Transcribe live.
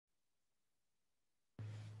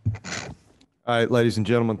All right, ladies and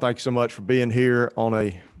gentlemen, thank you so much for being here on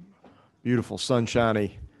a beautiful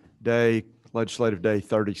sunshiny day, Legislative Day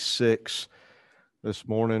 36. This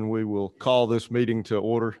morning, we will call this meeting to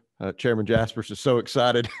order. Chairman Jaspers is so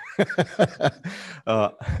excited.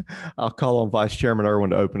 I'll call on Vice Chairman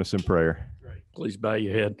Irwin to open us in prayer. Please bow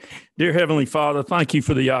your head. Dear Heavenly Father, thank you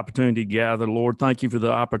for the opportunity to gather, Lord. Thank you for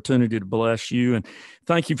the opportunity to bless you. And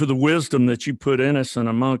thank you for the wisdom that you put in us and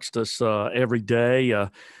amongst us every day.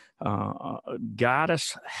 Guide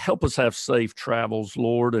us, help us have safe travels,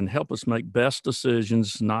 Lord, and help us make best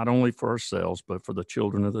decisions, not only for ourselves, but for the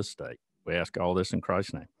children of the state. We ask all this in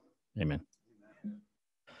Christ's name. Amen.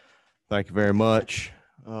 Thank you very much.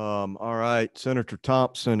 All right, Senator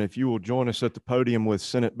Thompson, if you will join us at the podium with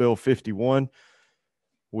Senate Bill 51.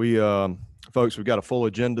 Folks, we've got a full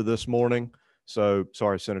agenda this morning. So,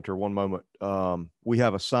 sorry, Senator, one moment. We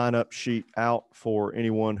have a sign-up sheet out for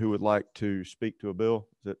anyone who would like to speak to a bill.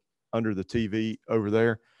 Is it under the TV over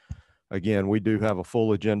there? Again, we do have a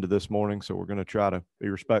full agenda this morning, so we're going to try to be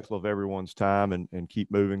respectful of everyone's time and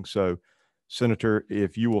keep moving. So, Senator,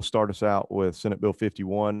 if you will start us out with Senate Bill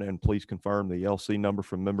 51, and please confirm the LC number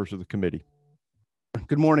from members of the committee.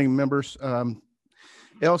 Good morning, members.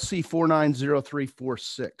 LC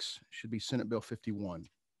 490346 should be Senate Bill 51.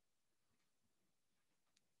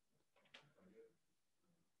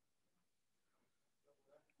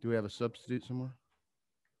 Do we have a substitute somewhere?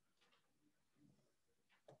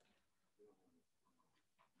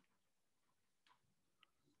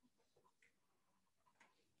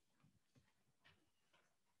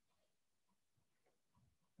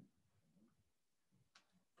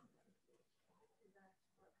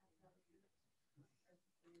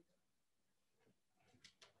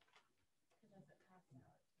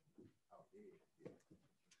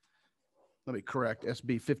 Let me correct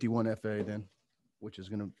SB 51FA then, which is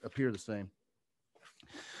going to appear the same.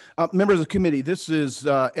 Members of the committee, this is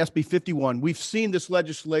SB 51. We've seen this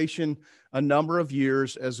legislation a number of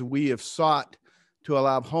years as we have sought to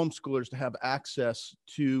allow homeschoolers to have access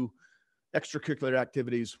to extracurricular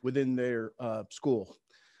activities within their school.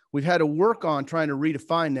 We've had to work on trying to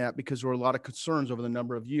redefine that because there were a lot of concerns over the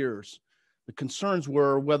number of years. The concerns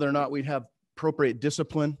were whether or not we'd have appropriate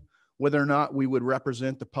discipline, whether or not we would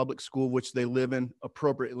represent the public school which they live in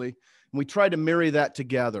appropriately. And we tried to marry that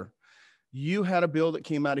together. You had a bill that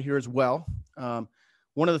came out of here as well.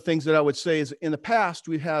 One of the things that I would say is in the past,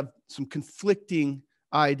 we have some conflicting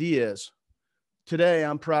ideas. Today,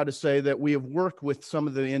 I'm proud to say that we have worked with some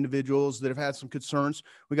of the individuals that have had some concerns.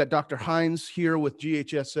 We got Dr. Hines here with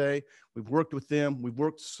GHSA. We've worked with them. We've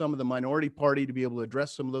worked with some of the minority party to be able to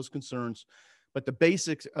address some of those concerns. But the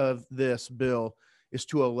basics of this bill is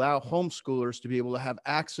to allow homeschoolers to be able to have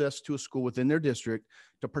access to a school within their district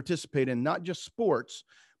to participate in not just sports,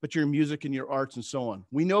 but your music and your arts and so on.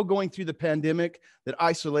 We know going through the pandemic that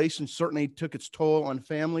isolation certainly took its toll on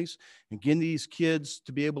families, and getting these kids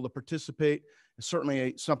to be able to participate is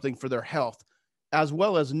certainly something for their health. As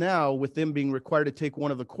well as now with them being required to take one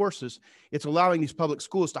of the courses, it's allowing these public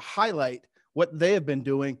schools to highlight what they have been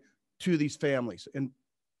doing to these families and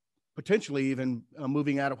potentially even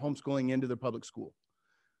moving out of homeschooling into their public school.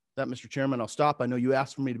 That, Mr. Chairman, I'll stop. I know you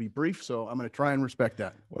asked for me to be brief, so I'm going to try and respect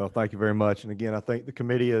that. Well, thank you very much. And again, I think the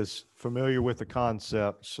committee is familiar with the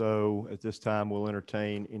concept. So at this time, we'll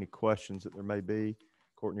entertain any questions that there may be.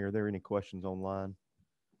 Courtney, are there any questions online?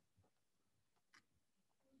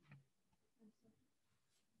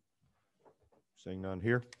 Seeing none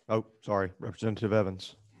here. Oh, sorry, Representative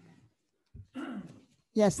Evans.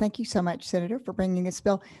 Yes, thank you so much, Senator, for bringing this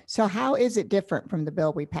bill. So how is it different from the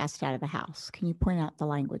bill we passed out of the House? Can you point out the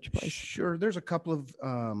language, please? Sure. There's a couple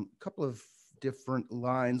of different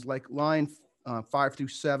lines, like line 5 through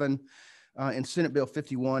 7 in Senate Bill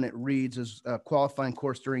 51. It reads as a qualifying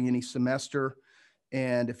course during any semester.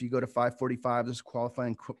 And if you go to 545, this is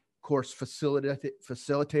qualifying course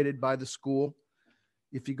facilitated by the school.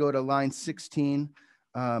 If you go to line 16,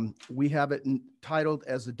 we have it titled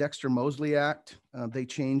as the Dexter-Mosley Act. They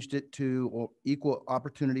changed it to Equal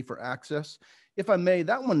Opportunity for Access. If I may,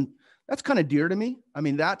 that's kind of dear to me. I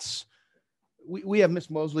mean, we have Miss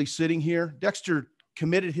Mosley sitting here. Dexter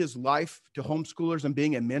committed his life to homeschoolers and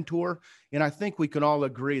being a mentor. And I think we can all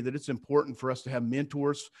agree that it's important for us to have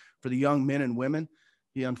mentors for the young men and women.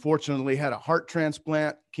 He unfortunately had a heart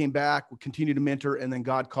transplant, came back, would continue to mentor, and then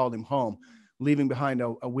God called him home, leaving behind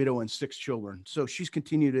a widow and 6 children. So she's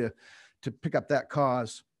continued to pick up that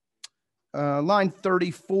cause. Line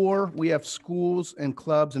 34, we have schools and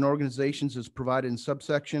clubs and organizations as provided in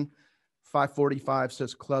subsection. 545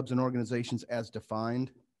 says clubs and organizations as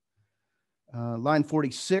defined. Line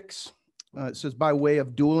 46, it says by way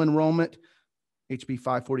of dual enrollment. HB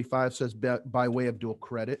 545 says by way of dual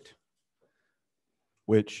credit.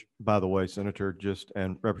 Which, by the way, Senator,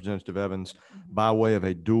 and Representative Evans, by way of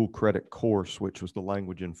a dual credit course, which was the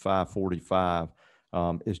language in 545,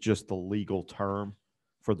 is just the legal term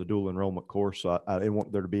for the dual enrollment course. So I didn't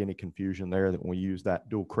want there to be any confusion there that when we use that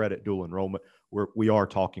dual credit, dual enrollment, we are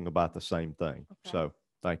talking about the same thing. Okay. So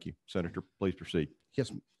thank you, Senator. Please proceed.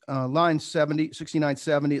 Yes, line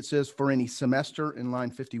 6970, it says for any semester. In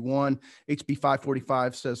line 51, HB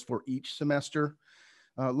 545 says for each semester.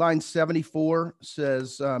 Line 74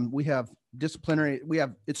 says we have disciplinary,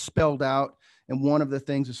 it's spelled out. And one of the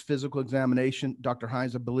things is physical examination. Dr.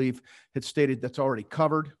 Hines, I believe, had stated that's already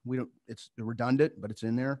covered. It's redundant, but it's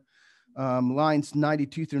in there. Lines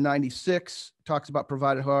 92 through 96 talks about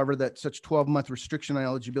provided, however, that such 12-month restriction on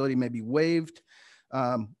eligibility may be waived.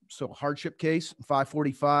 So hardship case,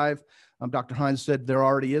 545, Dr. Hines said there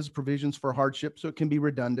already is provisions for hardship, so it can be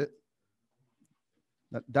redundant.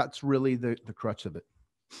 That's really the crux of it.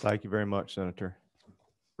 Thank you very much, Senator.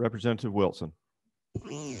 Representative Wilson.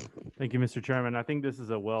 Thank you, Mr. Chairman. I think this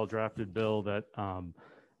is a well-drafted bill that a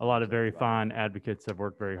lot of very fine advocates have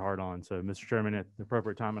worked very hard on. So, Mr. Chairman, at the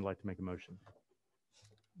appropriate time, I'd like to make a motion.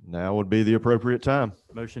 Now would be the appropriate time.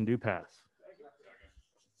 Motion do pass.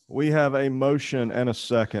 We have a motion and a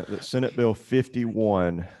second that Senate Bill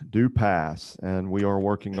 51 do pass, and we are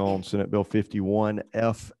working on Senate Bill 51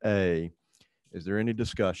 FA. Is there any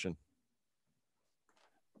discussion?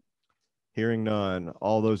 Hearing none.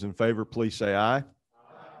 All those in favor, please say aye.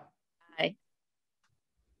 Aye.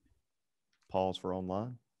 Pause for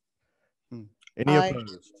online. Hmm. Any Aye.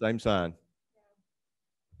 opposed? Same sign.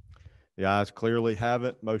 The ayes clearly have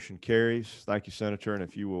it. Motion carries. Thank you, Senator. And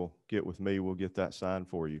if you will get with me, we'll get that signed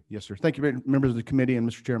for you. Yes, sir. Thank you, members of the committee and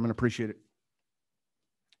Mr. Chairman. Appreciate it.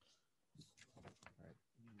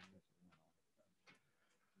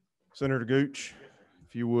 Senator Gooch,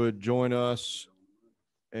 if you would join us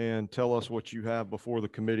and tell us what you have before the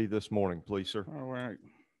committee this morning, please, sir. All right.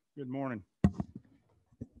 Good morning.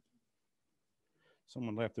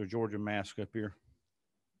 Someone left their Georgia mask up here.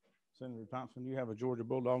 Senator Thompson, you have a Georgia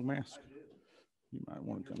Bulldog mask? You might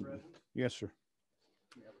want to come. Yes, sir.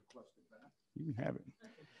 You can have it.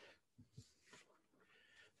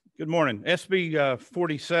 Good morning. SB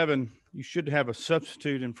 47, you should have a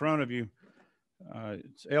substitute in front of you.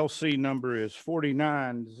 Its LC number is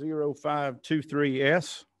 490523S.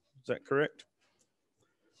 Is that correct?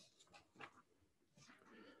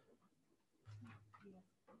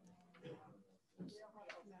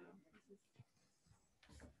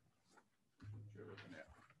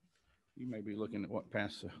 You may be looking at what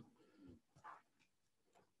passed the.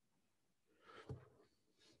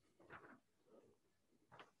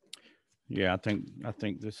 Yeah, I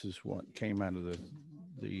think this is what came out of the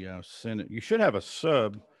Senate. You should have a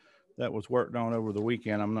sub that was worked on over the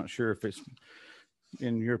weekend. I'm not sure if it's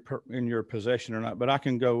in your possession or not, but I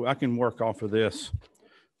can work off of this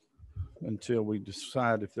until we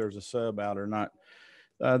decide if there's a sub out or not.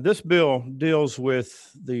 This bill deals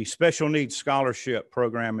with the special needs scholarship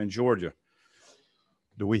program in Georgia.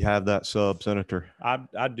 Do we have that sub, Senator?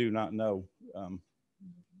 I do not know.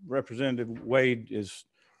 Representative Wade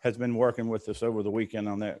has been working with us over the weekend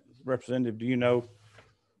on that. Representative, do you know?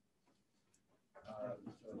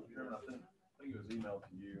 Chairman, I think it was emailed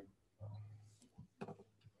to you.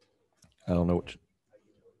 I don't know which.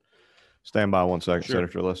 Stand by one second, Sure.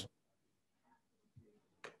 Senator. Let's.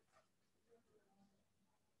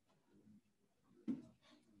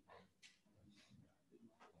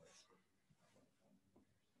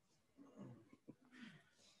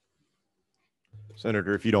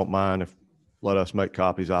 Senator, if you don't mind, let us make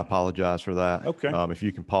copies. I apologize for that. Okay. If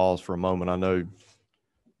you can pause for a moment, I know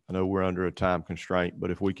we're under a time constraint,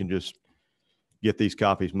 but if we can just get these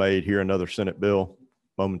copies made, hear another Senate bill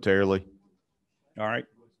momentarily, All right.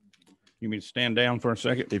 You mean to stand down for a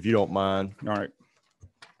second? if you don't mind. All right.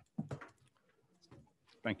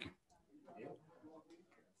 Thank you.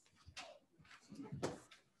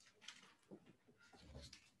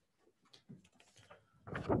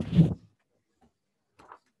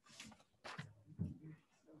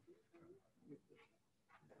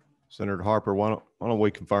 Senator Harper, why don't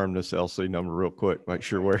we confirm this LC number real quick? Make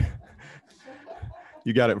sure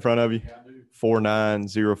you got it in front of you?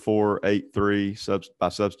 490483 by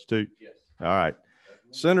substitute? Yes. All right.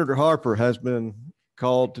 Senator Harper has been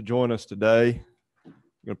called to join us today. I'm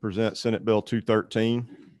going to present Senate Bill 213.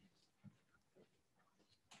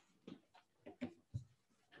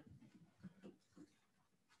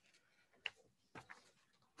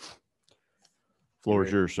 Floor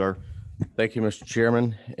is yours, sir. Thank you, Mr.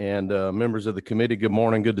 Chairman, and members of the committee. Good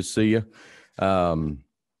morning. Good to see you.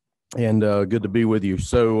 and good to be with you.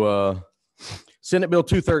 So Senate Bill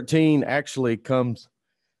 213 actually comes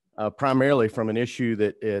primarily from an issue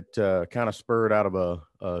that it kind of spurred out of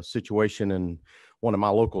a situation in one of my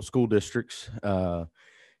local school districts,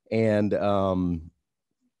 and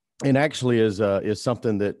actually is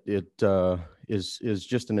something that it is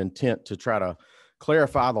just an intent to try to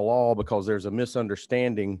clarify the law, because there's a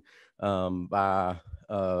misunderstanding by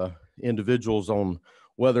individuals on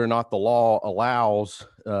whether or not the law allows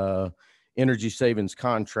energy savings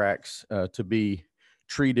contracts to be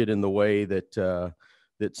treated in the way that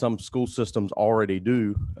that some school systems already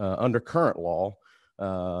do under current law,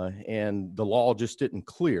 and the law just didn't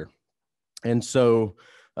clear. And so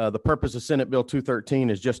the purpose of Senate Bill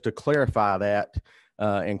 213 is just to clarify that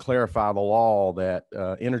and clarify the law that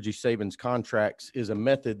energy savings contracts is a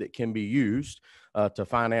method that can be used to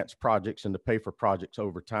finance projects and to pay for projects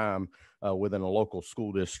over time within a local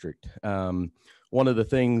school district. One of the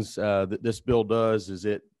things that this bill does is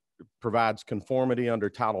it provides conformity under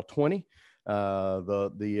Title 20.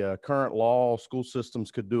 The current law, school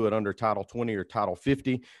systems could do it under Title 20 or Title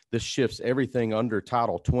 50. This shifts everything under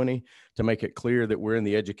Title 20 to make it clear that we're in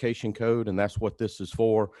the education code, and that's what this is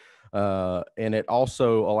for. And it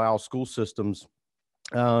also allows school systems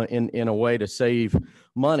in a way to save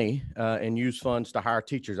money and use funds to hire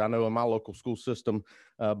teachers. I know in my local school system,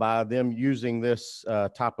 by them using this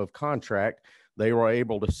type of contract, they were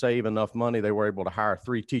able to save enough money. They were able to hire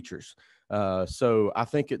 3 teachers. So I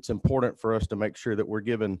think it's important for us to make sure that we're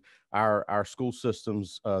giving our school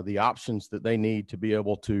systems the options that they need to be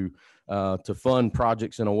able to fund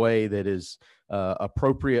projects in a way that is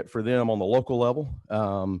appropriate for them on the local level,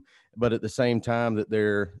 but at the same time that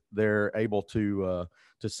they're able to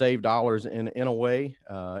save dollars in a way,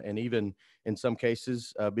 and even in some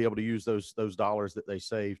cases be able to use those dollars that they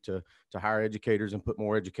save to hire educators and put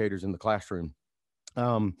more educators in the classroom.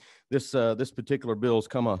 This particular bill has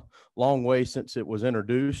come a long way since it was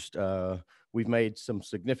introduced. We've made some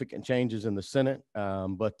significant changes in the Senate,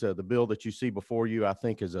 but the bill that you see before you, I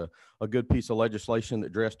think, is a good piece of legislation that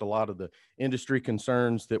addressed a lot of the industry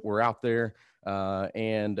concerns that were out there,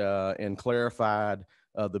 and clarified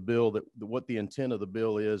the bill, that what the intent of the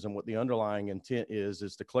bill is, and what the underlying intent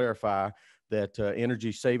is to clarify that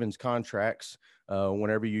energy savings contracts,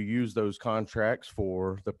 whenever you use those contracts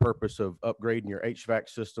for the purpose of upgrading your HVAC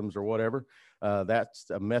systems or whatever, that's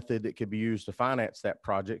a method that could be used to finance that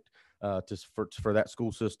project for that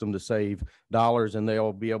school system to save dollars, and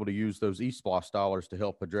they'll be able to use those eSPLOST dollars to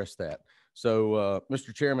help address that. So,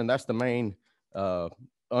 Mr. Chairman, that's the main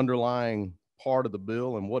underlying part of the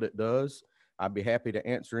bill and what it does. I'd be happy to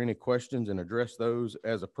answer any questions and address those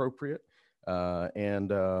as appropriate.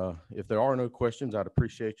 And if there are no questions, I'd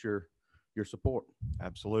appreciate your support.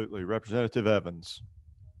 Absolutely. Representative Evans.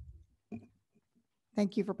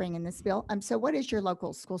 Thank you for bringing this bill. So what is your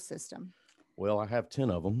local school system? Well, I have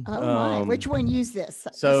 10 of them. Oh my, which one use this?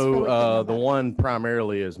 So the one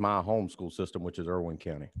primarily is my home school system, which is Irwin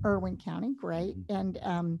County. Irwin County, great. And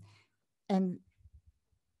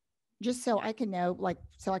just so I can know,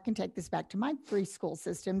 so I can take this back to my 3 school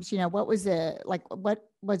systems, what was it, what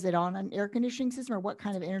was it on, an air conditioning system, or what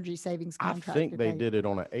kind of energy savings contract? I think they did it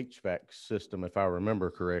on an HVAC system, if I remember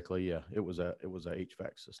correctly. Yeah, it was a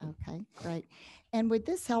HVAC system. Okay, great. And would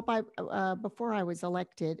this help? Before I was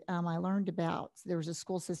elected, I learned about, there was a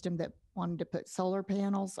school system that wanted to put solar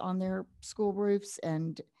panels on their school roofs,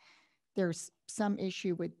 and there's some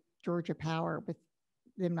issue with Georgia Power with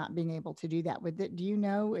them not being able to do that. With it, do you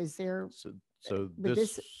know, is there? So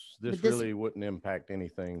this really wouldn't impact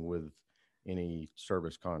anything with any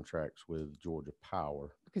service contracts with Georgia Power.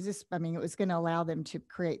 Because this, it was going to allow them to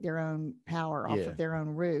create their own power off of their own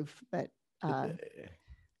roof, but that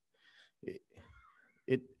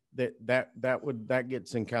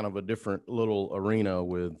gets in kind of a different little arena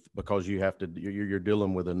because you have to, you're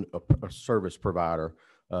dealing with a service provider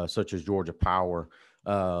such as Georgia Power.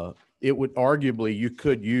 It would arguably, you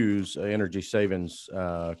could use an energy savings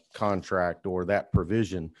contract or that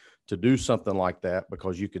provision to do something like that,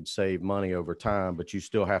 because you could save money over time, but you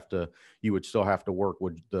would still have to work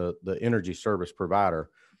with the energy service provider,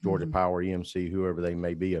 Georgia Power, EMC, whoever they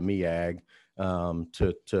may be, a MEAG,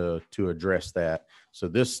 to address that. So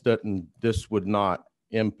this would not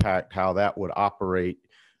impact how that would operate.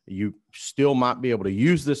 You still might be able to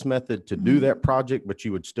use this method to do that project, but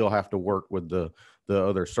you would still have to work with the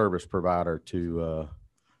other service provider to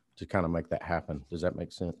kind of make that happen. Does that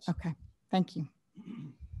make sense? Okay, thank you.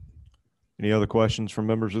 Any other questions from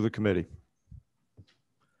members of the committee?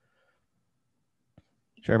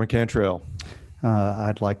 Chairman Cantrell.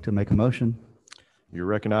 I'd like to make a motion. You're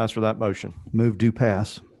recognized for that motion. Move to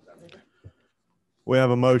pass. We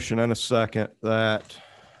have a motion and a second that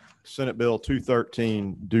Senate Bill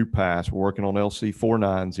 213 do pass. We're working on LC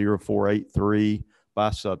 490483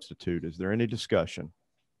 by substitute. Is there any discussion?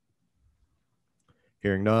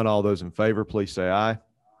 Hearing none, all those in favor, please say aye.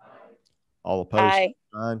 All opposed, Aye. say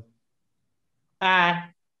sign. Aye.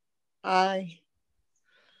 Aye.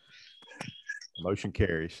 Motion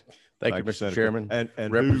carries. Thank you, Mr. Senator. Chairman. And who-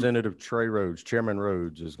 Representative Trey Rhodes, Chairman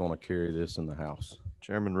Rhodes is going to carry this in the House.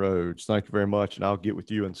 Chairman Rhodes, thank you very much. And I'll get with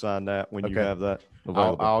you and sign that when you Okay. have that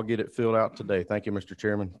available. I'll get it filled out today. Thank you, Mr.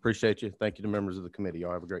 Chairman. Appreciate you. Thank you to members of the committee.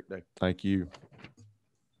 Y'all have a great day. Thank you.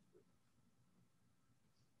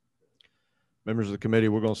 Members of the committee,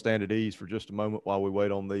 we're going to stand at ease for just a moment while we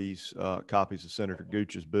wait on these copies of Senator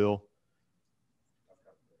Gooch's bill.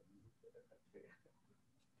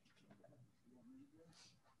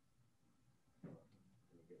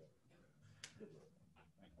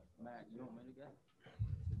 Matt, you want me to go?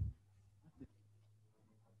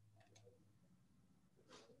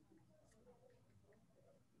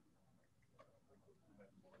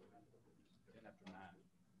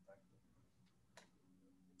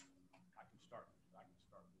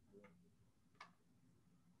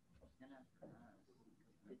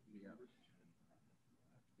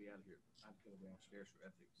 Be out of here. I'd go downstairs for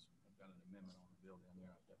ethics. I've got an amendment on the bill down there.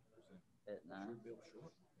 I've got to present. At 9? Your bill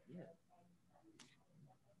short? Yeah.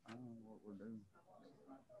 I don't know what we're doing.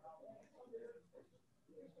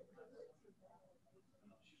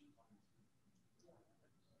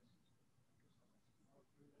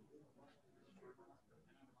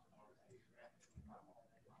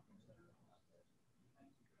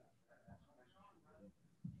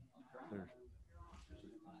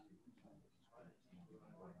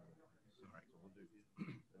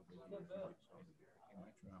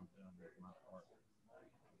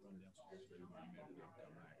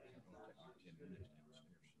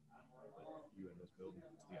 You in this building?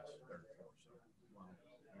 Yes, third floor. So while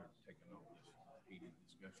you're taking all this heated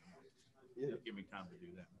discussion, give me time to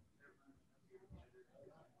do that.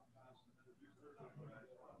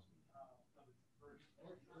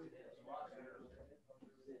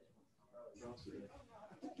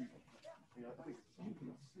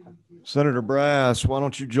 Senator Brass, why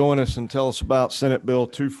don't you join us and tell us about Senate Bill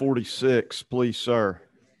 246, please, sir?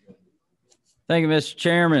 Thank you, Mr.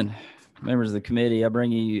 Chairman. Members of the committee, I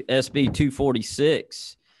bring you SB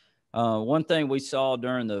 246. One thing we saw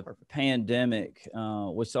during the pandemic,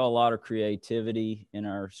 we saw a lot of creativity in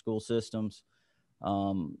our school systems.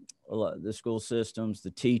 The school systems,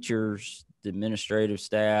 the teachers, the administrative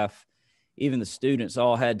staff, even the students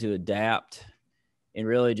all had to adapt and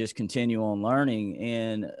really just continue on learning.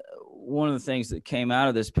 And one of the things that came out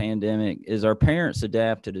of this pandemic is our parents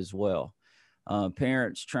adapted as well.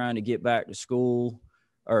 Parents trying to get back to school,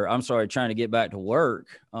 or I'm sorry, trying to get back to work,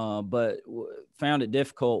 but found it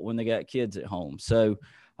difficult when they got kids at home. So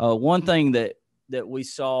one thing that we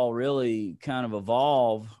saw really kind of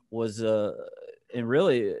evolve was, and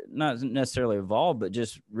really not necessarily evolve, but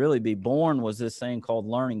just really be born, was this thing called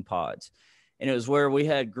learning pods. And it was where we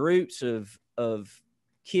had groups of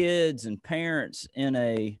kids and parents in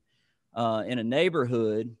a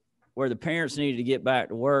neighborhood where the parents needed to get back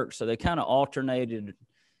to work. So they kind of alternated,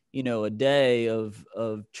 a day of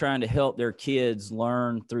trying to help their kids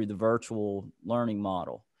learn through the virtual learning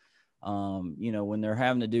model. When they're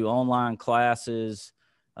having to do online classes,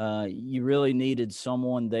 you really needed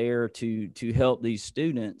someone there to help these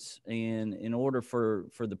students. And in order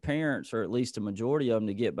for the parents, or at least a majority of them,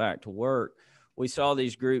 to get back to work, we saw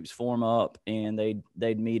these groups form up, and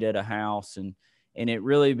they'd meet at a house, and it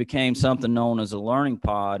really became something known as a learning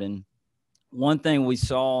pod. And one thing we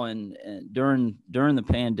saw during the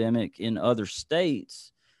pandemic in other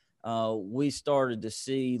states, we started to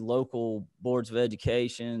see local boards of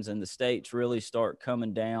educations and the states really start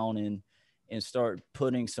coming down and start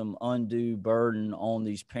putting some undue burden on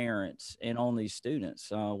these parents and on these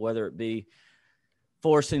students, whether it be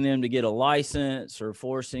forcing them to get a license or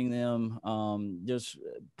forcing them, just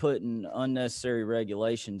putting unnecessary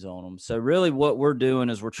regulations on them. So really what we're doing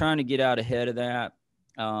is we're trying to get out ahead of that.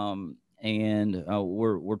 And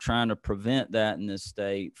we're trying to prevent that in this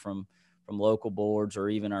state from local boards or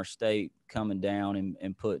even our state coming down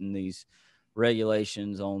and putting these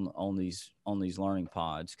regulations on these learning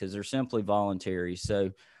pods, because they're simply voluntary. So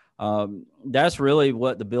that's really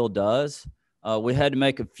what the bill does. We had to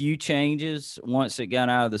make a few changes once it got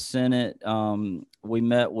out of the Senate. We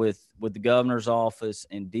met with the governor's office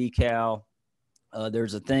and DECAL.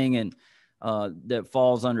 There's a thing that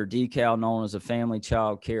falls under DECAL known as a family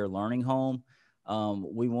child care learning home.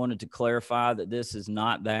 We wanted to clarify that this is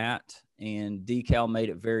not that. And DECAL made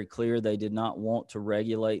it very clear they did not want to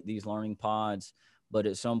regulate these learning pods, but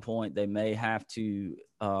at some point they may have to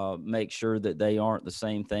make sure that they aren't the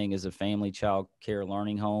same thing as a family child care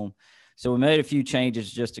learning home. So we made a few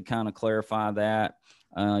changes just to kind of clarify that.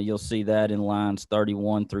 You'll see that in lines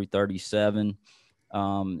 31 through 37.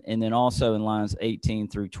 And then also in lines 18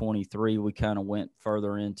 through 23, we kind of went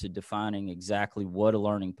further into defining exactly what a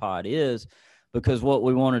learning pod is, because what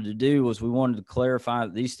we wanted to do was we wanted to clarify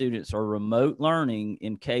that these students are remote learning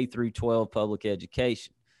in K through 12 public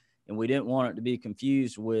education. And we didn't want it to be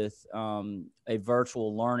confused with a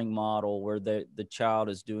virtual learning model where the child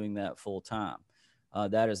is doing that full time.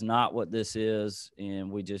 That is not what this is, and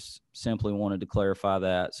we just simply wanted to clarify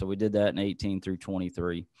that. So we did that in 18 through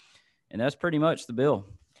 23. And that's pretty much the bill.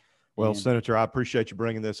 Well, And Senator, I appreciate you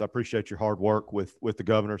bringing this. I appreciate your hard work with the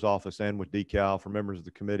governor's office and with DECAL. For members of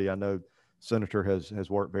the committee, I know Senator has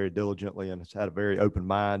worked very diligently and has had a very open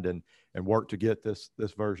mind and worked to get this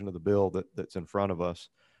version of the bill that's in front of us.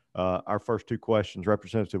 Our first two questions,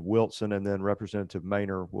 Representative Wilson and then Representative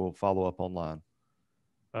Maynor will follow up online.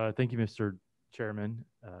 Thank you, Mr. Chairman.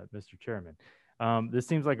 Mr. Chairman, this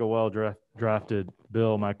seems like a well-drafted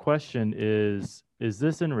bill. My question is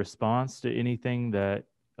this in response to anything that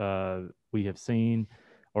we have seen,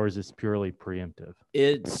 or is this purely preemptive?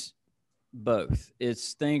 it's both.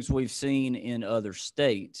 It's things we've seen in other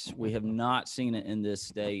states. We have not seen it in this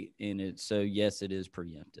state, so yes, it is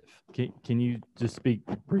preemptive. Can you just speak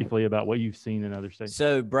briefly about what you've seen in other states?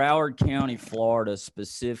 So Broward County, Florida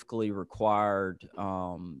specifically required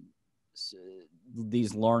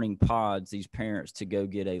these learning pods, these parents to go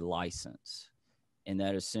get a license. And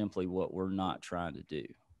that is simply what we're not trying to do.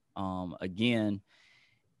 Again,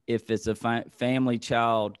 if it's a family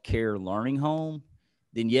child care learning home,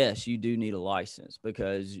 then yes, you do need a license,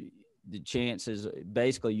 because the chances,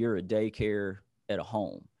 basically you're a daycare at a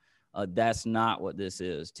home. That's not what this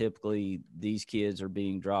is. Typically these kids are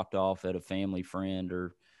being dropped off at a family friend,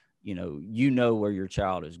 or, you know where your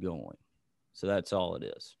child is going. So that's all it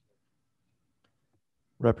is.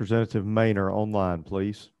 Representative Maynor online,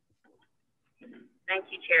 please. Thank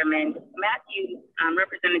you, Chairman. Matthew,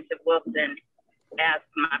 Representative Wilson asked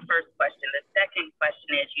my first question. The second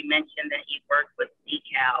question is, you mentioned that you've worked with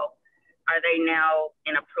DECAL. Are they now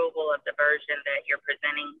in approval of the version that you're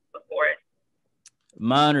presenting before us?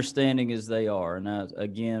 My understanding is they are. And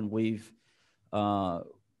again, we've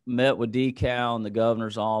met with DECAL and the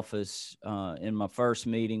governor's office in my first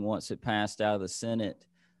meeting once it passed out of the Senate.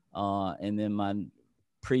 And then my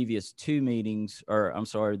previous two meetings, or I'm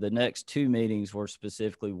sorry, the next two meetings were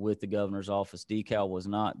specifically with the governor's office. DECAL was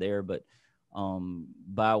not there, but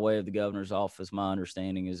by way of the governor's office, my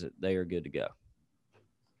understanding is that they are good to go.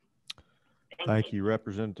 Thank you,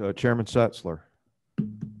 Representative Chairman Setzler.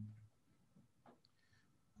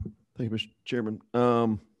 Thank you, Mr. Chairman.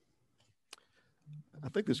 I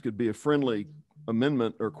think this could be a friendly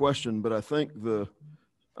amendment or question, but I think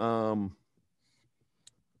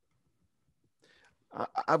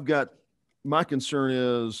I've got, my concern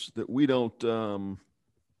is that we don't,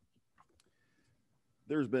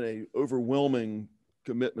 there's been a overwhelming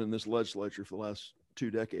commitment in this legislature for the last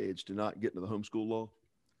 2 decades to not get into the homeschool law.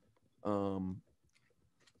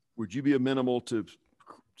 Would you be amenable to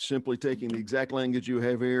simply taking the exact language you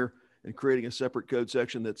have here and creating a separate code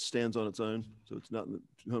section that stands on its own? So it's not in the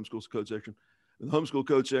homeschool code section. The homeschool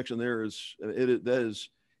code section there is, it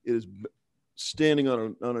is standing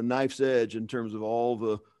on a knife's edge in terms of all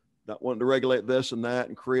the, not wanting to regulate this and that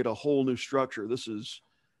and create a whole new structure. This is,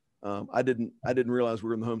 I didn't realize we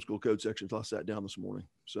were in the homeschool code section until I sat down this morning.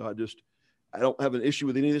 So I don't have an issue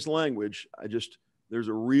with any of this language. There's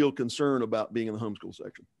a real concern about being in the homeschool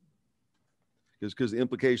section because the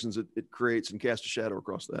implications it creates and casts a shadow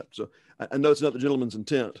across that. So I know it's not the gentleman's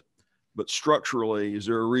intent, but structurally, is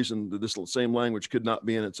there a reason that this same language could not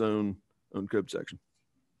be in its own code section?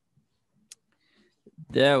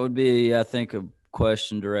 That would be, I think, a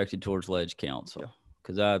question directed towards Ledge Council,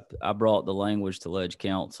 because I brought the language to Ledge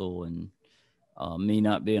Council, and me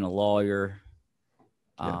not being a lawyer,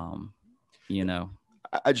 you know.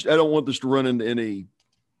 I don't want this to run into any,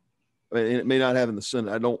 I mean, it may not have in the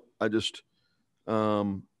Senate.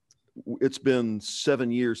 It's been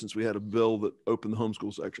 7 years since we had a bill that opened the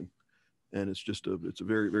homeschool section, and it's a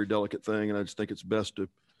very, very delicate thing. And I just think it's best to,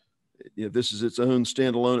 this is its own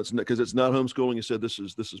standalone. It's because it's not homeschooling. You said this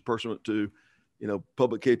is pursuant to,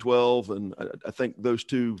 public K-12. And I think those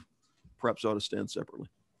two perhaps ought to stand separately.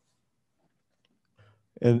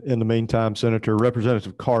 In the meantime, Senator,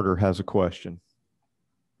 Representative Carter has a question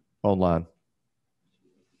online.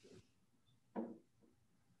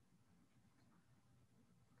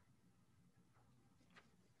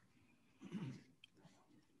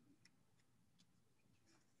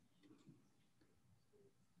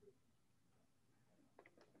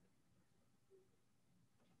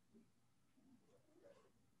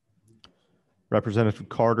 Representative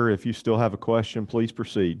Carter, if you still have a question, please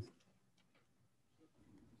proceed.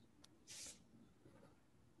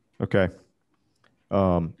 Okay.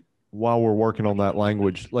 While we're working on that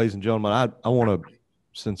language, ladies and gentlemen, I want to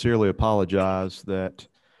sincerely apologize that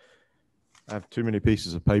I have too many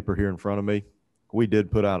pieces of paper here in front of me. We did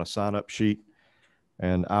put out a sign-up sheet,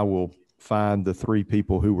 and I will find the 3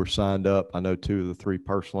 people who were signed up. I know 2 of the 3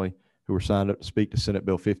 personally who were signed up to speak to Senate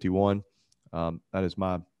Bill 51. That is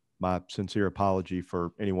my sincere apology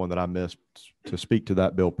for anyone that I missed to speak to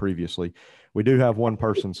that bill previously. We do have 1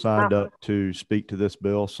 person signed up to speak to this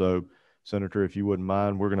bill. So, Senator, if you wouldn't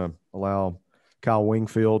mind, we're going to allow Kyle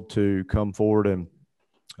Wingfield to come forward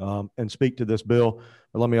and speak to this bill.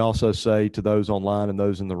 But let me also say to those online and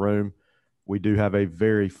those in the room, we do have a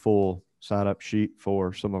very full sign-up sheet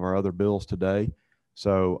for some of our other bills today.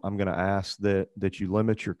 So I'm going to ask that you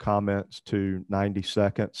limit your comments to 90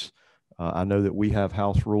 seconds. I know that we have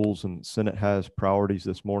House rules and Senate has priorities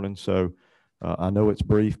this morning. So I know it's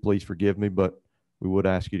brief, please forgive me, but we would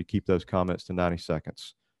ask you to keep those comments to 90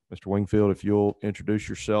 seconds. Mr. Wingfield, if you'll introduce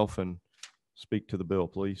yourself and speak to the bill,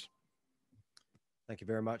 please. Thank you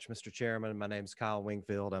very much, Mr. Chairman. My name is Kyle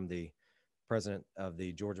Wingfield. I'm the president of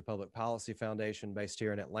the Georgia Public Policy Foundation based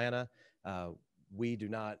here in Atlanta. We do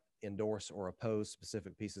not endorse or oppose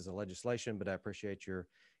specific pieces of legislation, but I appreciate your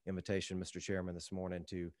invitation, Mr. Chairman, this morning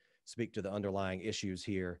to speak to the underlying issues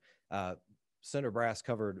here. Senator Brass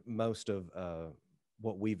covered most of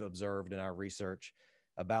what we've observed in our research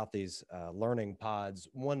about these learning pods.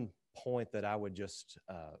 One point that I would just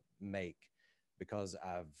make, because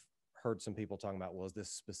I've heard some people talking about, well, is this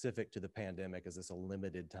specific to the pandemic? Is this a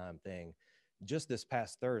limited time thing? Just this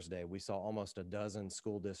past Thursday, we saw almost a dozen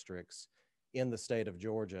school districts in the state of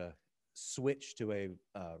Georgia switch to a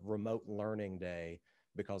remote learning day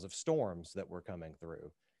because of storms that were coming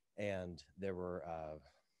through. And there were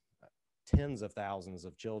tens of thousands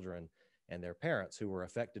of children and their parents who were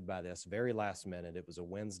affected by this very last minute. It was a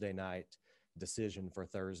Wednesday night decision for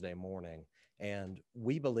Thursday morning. And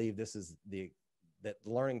we believe this is that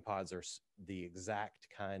learning pods are the exact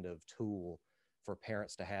kind of tool for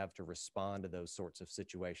parents to have to respond to those sorts of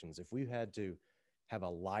situations. If we had to have a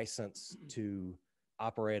license to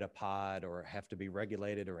operate a pod or have to be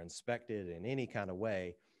regulated or inspected in any kind of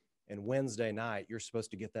way, and Wednesday night, you're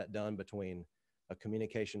supposed to get that done between a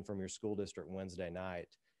communication from your school district Wednesday night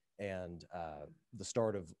and the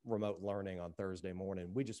start of remote learning on Thursday morning,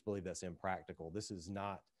 we just believe that's impractical. This is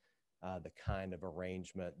not the kind of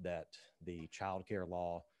arrangement that the child care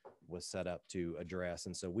law was set up to address.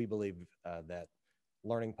 And so we believe that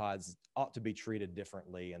learning pods ought to be treated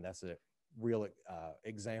differently. And that's a real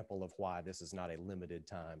example of why this is not a limited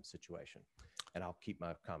time situation. And I'll keep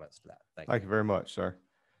my comments to that. Thank you very much, sir.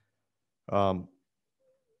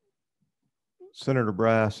 Senator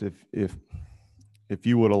Brass, if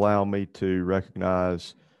you would allow me to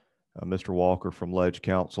recognize Mr. Walker from Ledge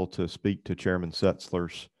Council to speak to Chairman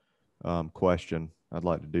Setzler's question, I'd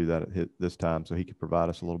like to do that at this time so he could provide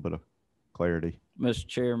us a little bit of clarity. Mr.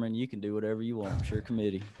 Chairman, you can do whatever you want. It's your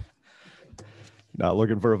committee. Not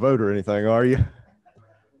looking for a vote or anything, are you?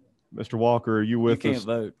 Mr. Walker, are you with us? You can't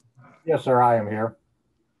vote. Yes, sir, I am here.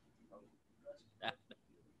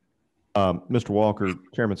 Mr. Walker,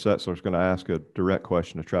 Chairman Setzler is going to ask a direct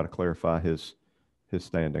question to try to clarify his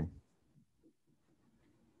standing.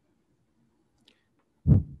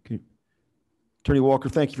 Attorney Walker,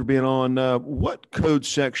 thank you for being on. What code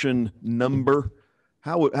section number?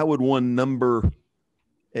 How would one number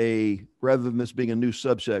rather than this being a new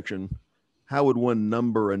subsection, how would one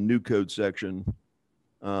number a new code section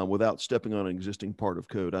without stepping on an existing part of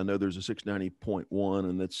code? I know there's a 690.1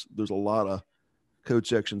 and there's a lot of code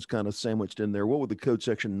sections kind of sandwiched in there. What would the code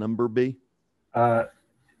section number be?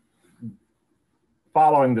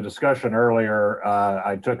 Following the discussion earlier,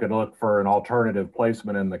 I took a look for an alternative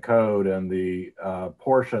placement in the code, and the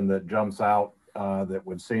portion that jumps out that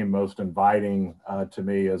would seem most inviting to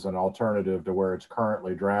me as an alternative to where it's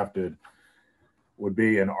currently drafted would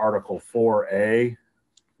be in Article 4A,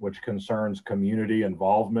 which concerns community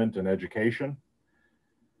involvement in education.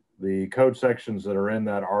 The code sections that are in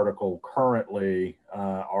that article currently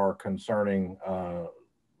are concerning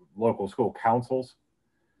local school councils,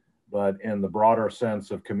 but in the broader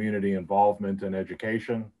sense of community involvement in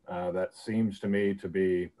education, that seems to me to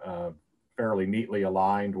be fairly neatly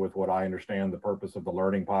aligned with what I understand the purpose of the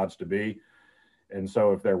learning pods to be. And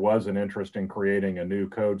so if there was an interest in creating a new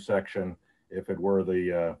code section, if it were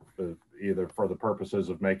either for the purposes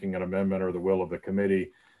of making an amendment or the will of the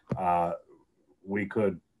committee, we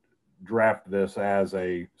could draft this as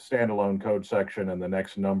a standalone code section, and the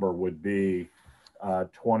next number would be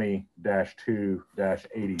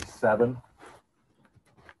 20-2-87.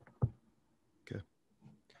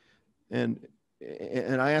 And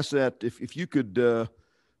I asked that if you could, I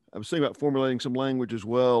was thinking about formulating some language as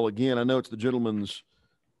well. Again, I know it's the gentleman's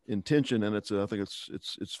intention, and I think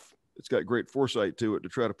it's got great foresight to it to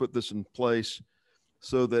try to put this in place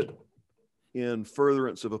so that in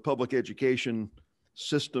furtherance of a public education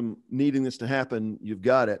system needing this to happen, you've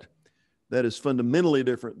got it. That is fundamentally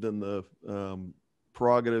different than the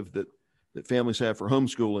prerogative that families have for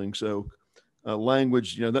homeschooling. So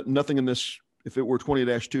language, nothing in this, if it were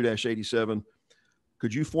 20-2-87,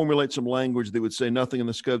 could you formulate some language that would say nothing in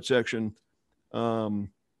this code section can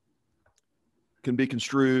be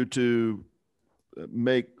construed to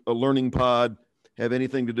make a learning pod have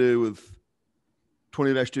anything to do with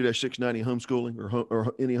 20-2-690 homeschooling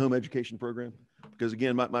or any home education program? Because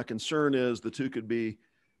again, my concern is the two could be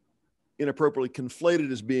inappropriately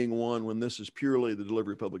conflated as being one when this is purely the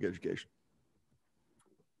delivery of public education.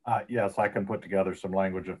 Yes, I can put together some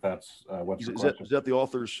language if that's what's the question. Is that the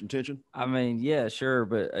author's intention? I mean, yeah, sure.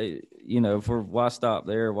 But, why stop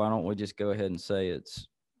there? Why don't we just go ahead and say it's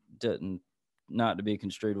not to be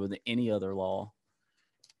construed with any other law?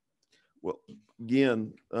 Well,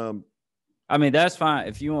 again, I mean, that's fine.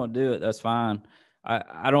 If you want to do it, that's fine.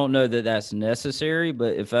 I don't know that that's necessary,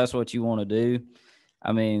 but if that's what you want to do,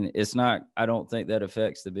 I mean, it's not, I don't think that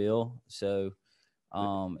affects the bill. So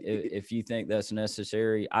if you think that's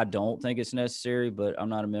necessary, I don't think it's necessary, but I'm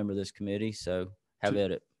not a member of this committee, so have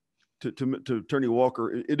at it. To Attorney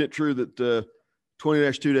Walker, isn't it true that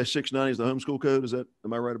 20-2-690 is the homeschool code?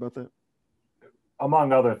 Am I right about that?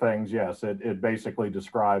 Among other things, yes. It basically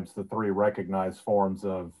describes the three recognized forms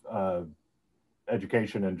of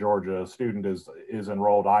education in Georgia. A student is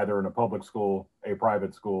enrolled either in a public school, a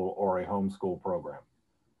private school, or a homeschool program.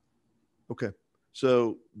 Okay.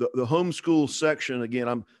 So the homeschool section, again,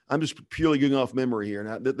 I'm just purely going off memory here.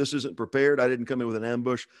 Now, this isn't prepared. I didn't come in with an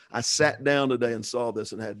ambush. I sat down today and saw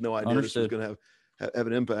this and had no idea Understood. This was going to have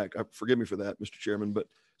an impact. Forgive me for that, Mr. Chairman. But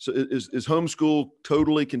so is homeschool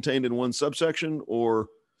totally contained in one subsection, or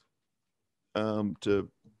It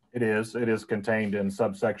is contained in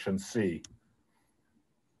subsection C.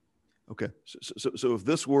 Okay. So if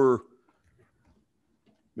this were,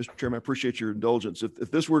 Mr. Chairman, I appreciate your indulgence. If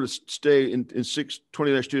this were to stay in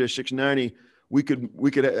 20-2-690, we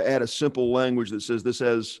could add a simple language that says this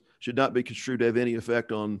should not be construed to have any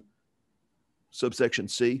effect on subsection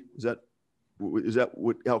C. Is that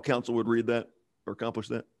how council would read that or accomplish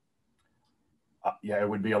that? Yeah, it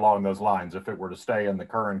would be along those lines. If it were to stay in the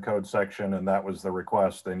current code section and that was the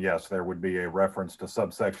request, then yes, there would be a reference to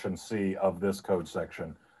subsection C of this code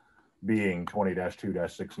section being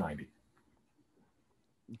 20-2-690.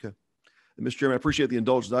 Okay. And Mr. Chairman, I appreciate the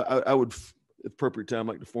indulgence. I would, at appropriate time,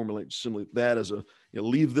 like to formulate simply that as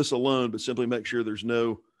leave this alone, but simply make sure there's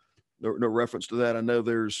no reference to that. I know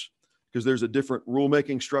because there's a different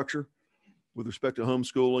rulemaking structure with respect to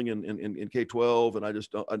homeschooling and K-12.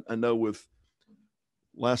 And I know with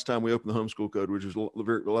last time we opened the homeschool code, which was a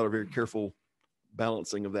lot of very careful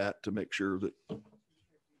balancing of that to make sure that,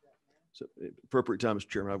 so appropriate time, Mr.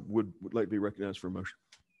 Chairman, I would like to be recognized for a motion.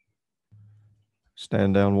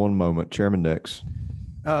 Stand down one moment. Chairman Nix.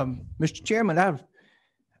 Mr. Chairman,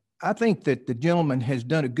 I think that the gentleman has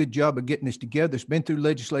done a good job of getting this together. It's been through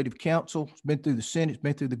legislative council, it's been through the Senate, it's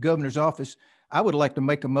been through the governor's office. I would like to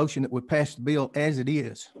make a motion that would pass the bill as it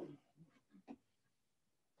is.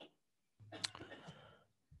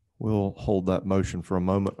 We'll hold that motion for a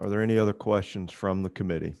moment. Are there any other questions from the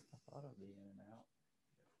committee?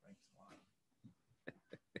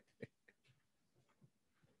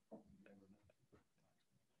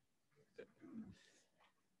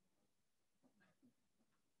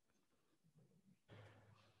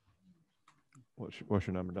 What's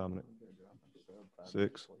your number, Dominic?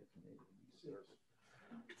 6.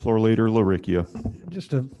 Floor Leader LaRicchia. Just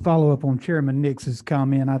to follow up on Chairman Nix's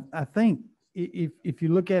comment, I think if you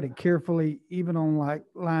look at it carefully, even on like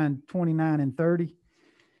line 29 and 30,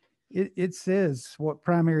 it says what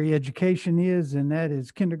primary education is, and that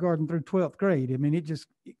is kindergarten through 12th grade. I mean, it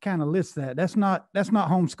kind of lists that. That's not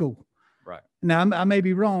homeschool. Right. Now, I may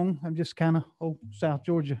be wrong. I'm just kind of old South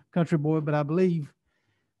Georgia country boy, but I believe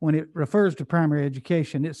when it refers to primary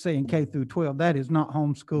education, it's saying K through 12. That is not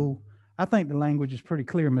homeschool. I think the language is pretty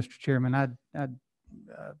clear, Mr. Chairman. I'd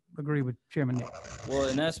agree with Chairman Nick. Well,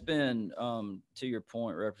 and that's been, to your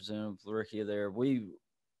point, Representative LaRicchia there,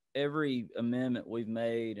 every amendment we've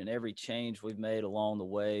made and every change we've made along the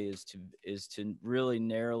way is to really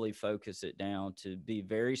narrowly focus it down to be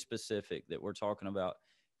very specific that we're talking about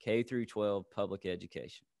K through 12 public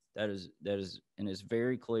education. That is, and it's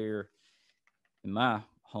very clear in my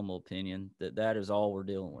humble opinion that is all we're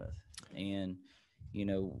dealing with. And,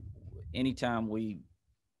 anytime we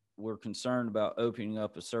we're concerned about opening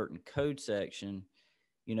up a certain code section,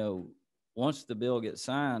 you know, once the bill gets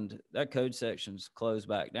signed, that code section's closed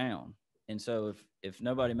back down. And so if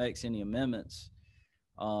nobody makes any amendments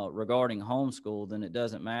regarding homeschool, then it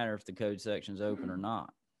doesn't matter if the code section's open or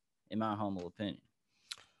not, in my humble opinion.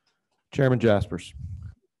 Chairman Jaspers.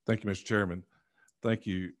 Thank you, Mr. Chairman. Thank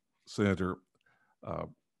you, Senator.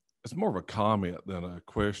 It's more of a comment than a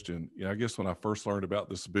question. You know, I guess when I first learned about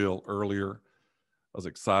this bill earlier, I was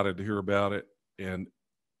excited to hear about it. And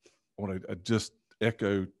I want to just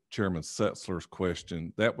echo Chairman Setzler's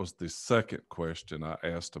question. That was the second question I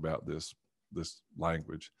asked about this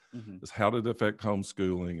language, is how did it affect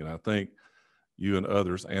homeschooling? And I think you and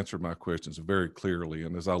others answered my questions very clearly.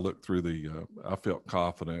 And as I looked through I felt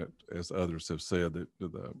confident, as others have said, that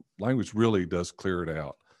the language really does clear it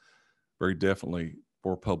out. Very definitely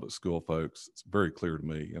for public school folks, it's very clear to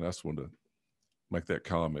me. And I just wanted to make that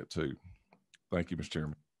comment too. Thank you, Mr.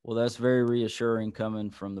 Chairman. Well, that's very reassuring coming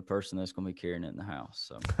from the person that's going to be carrying it in the House.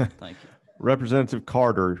 So thank you. Representative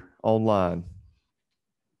Carter online.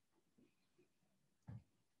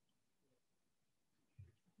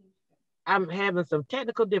 I'm having some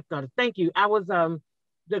technical difficulties. Thank you. I was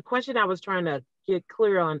the question I was trying to get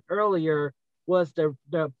clear on earlier was the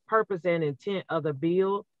purpose and intent of the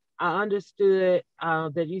bill. I understood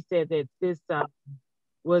that you said that this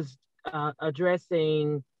was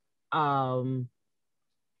addressing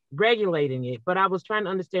regulating it, but I was trying to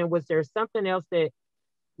understand, was there something else that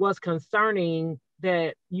was concerning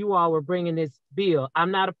that you all were bringing this bill?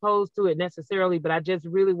 I'm not opposed to it necessarily, but I just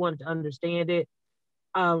really wanted to understand it.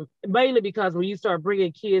 Mainly because when you start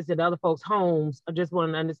bringing kids into other folks' homes, I just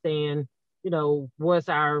want to understand, you know,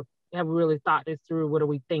 have we really thought this through? What are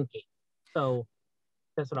we thinking? So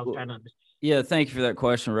that's what I was trying to understand. Yeah, thank you for that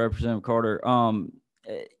question, Representative Carter.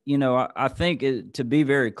 You know, I think to be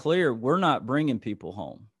very clear, we're not bringing people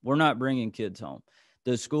home. We're not bringing kids home.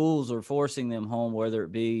 The schools are forcing them home, whether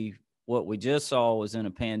it be what we just saw was in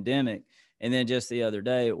a pandemic, and then just the other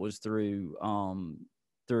day it was through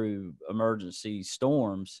emergency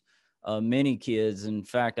storms. Many kids, in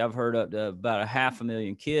fact, I've heard up to about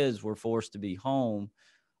 500,000 kids were forced to be home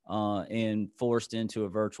and forced into a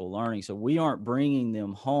virtual learning. So we aren't bringing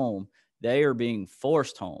them home. They are being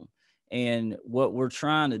forced home. And what we're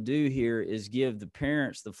trying to do here is give the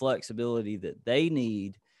parents the flexibility that they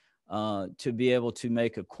need to be able to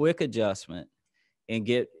make a quick adjustment and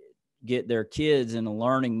get their kids in a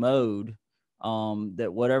learning mode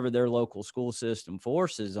that whatever their local school system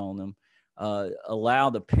forces on them, allow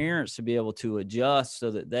the parents to be able to adjust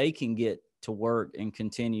so that they can get to work and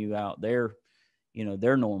continue out their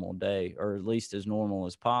normal day, or at least as normal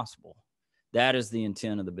as possible. That is the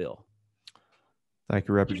intent of the bill. Thank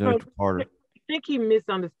you, Representative Carter. I think he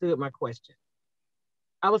misunderstood my question.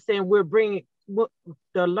 I was saying the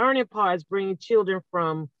learning part is bringing children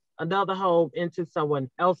from another home into someone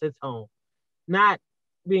else's home, not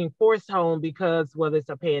being forced home because whether it's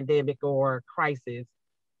a pandemic or crisis.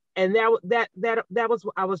 And that was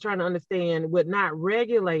what I was trying to understand. With not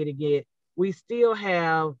regulating it, we still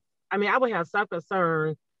have, I would have some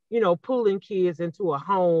concern, pulling kids into a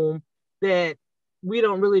home that we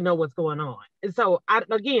don't really know what's going on. And so I'm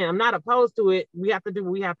not opposed to it. We have to do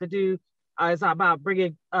what we have to do. It's about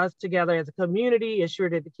bringing us together as a community, ensure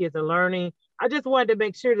that the kids are learning. I just wanted to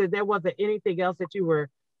make sure that there wasn't anything else that you were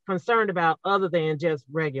concerned about other than just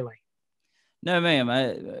regulate. No, ma'am.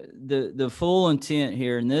 The full intent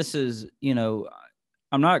here, and this is,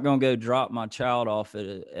 I'm not going to go drop my child off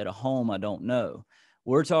at a home I don't know.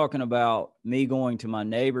 We're talking about me going to my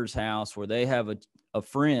neighbor's house where they have a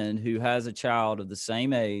friend who has a child of the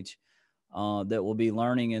same age that will be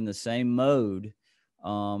learning in the same mode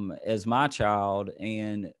as my child,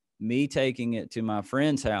 and me taking it to my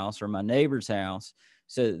friend's house or my neighbor's house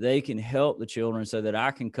so that they can help the children so that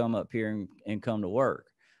I can come up here and come to work.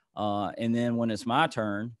 And then when it's my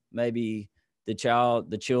turn, maybe the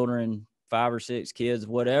children, 5 or 6 kids,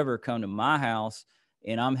 whatever, come to my house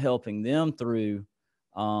and I'm helping them through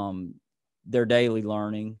their daily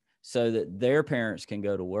learning so that their parents can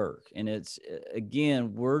go to work. And it's,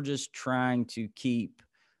 again, we're just trying to keep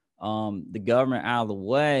the government out of the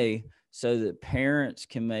way so that parents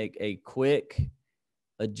can make a quick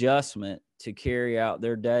adjustment to carry out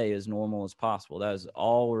their day as normal as possible. That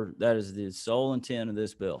is the sole intent of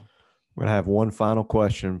this bill. We're going to have one final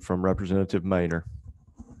question from Representative Maynor.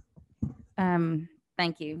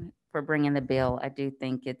 Thank you for bringing the bill. I do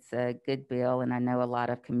think it's a good bill, and I know a lot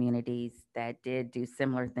of communities that did do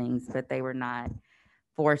similar things, but they were not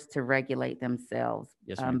forced to regulate themselves.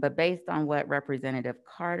 Yes, ma'am. But based on what Representative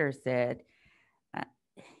Carter said,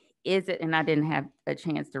 is it, and I didn't have a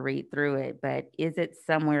chance to read through it, but is it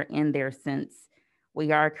somewhere in there, since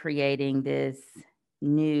we are creating this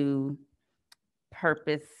new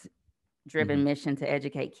purpose-driven mission to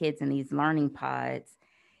educate kids in these learning pods,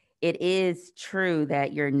 it is true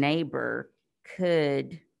that your neighbor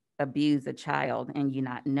could abuse a child and you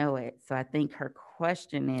not know it. So I think her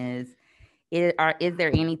question is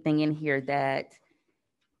there anything in here that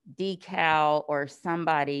DeCal or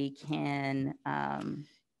somebody can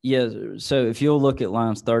Yeah, so if you'll look at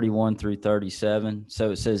lines 31 through 37, so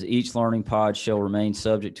it says each learning pod shall remain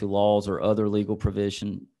subject to laws or other legal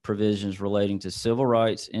provisions relating to civil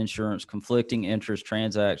rights, insurance, conflicting interest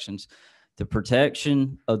transactions, the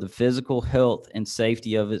protection of the physical health and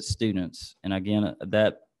safety of its students. And again,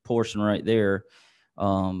 that portion right there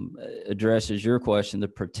addresses your question, the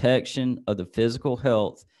protection of the physical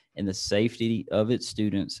health and the safety of its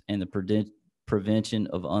students and the prevention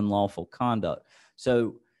of unlawful conduct.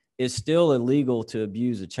 So it's still illegal to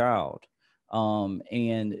abuse a child.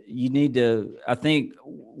 And you need to, I think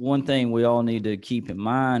one thing we all need to keep in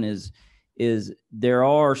mind is there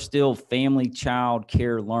are still family child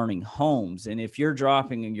care learning homes. And if you're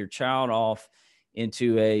dropping your child off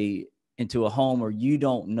into a home where you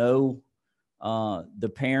don't know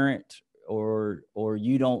the parent or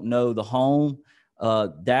you don't know the home,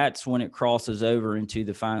 that's when it crosses over into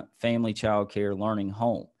the family child care learning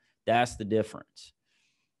home. That's the difference.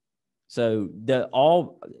 So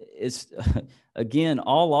all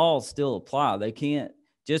laws still apply. They can't,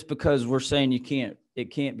 just because we're saying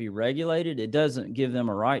it can't be regulated, it doesn't give them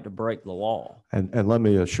a right to break the law. And let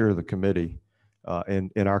me assure the committee,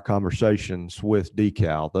 in our conversations with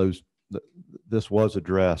DeCal, this was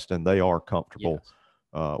addressed and they are comfortable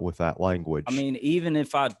with that language. I mean, even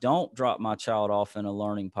if I don't drop my child off in a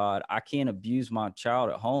learning pod, I can't abuse my child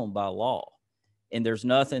at home by law. And there's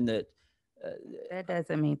nothing that that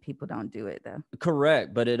doesn't mean people don't do it, though.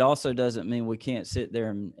 Correct, but it also doesn't mean we can't sit there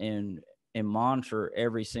and monitor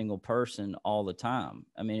every single person all the time.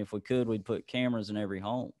 I mean, if we could, we'd put cameras in every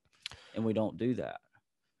home, and we don't do that.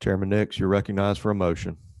 Chairman Nix, you're recognized for a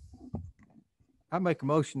motion. I make a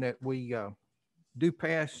motion that we do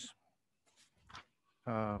pass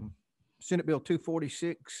Senate Bill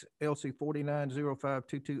 246, LC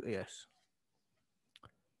 490522S.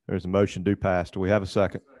 There's a motion do pass. Do we have a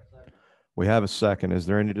second? We have a second. Is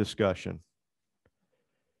there any discussion?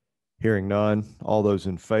 Hearing none. All those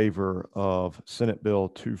in favor of Senate Bill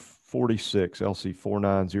 246, LC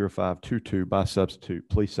 490522 by substitute,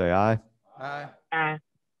 please say aye. Aye. Aye.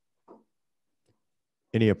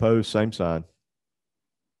 Any opposed? Same sign.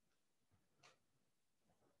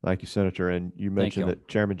 Thank you, Senator. And you mentioned that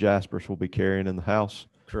Chairman Jaspers will be carrying in the House.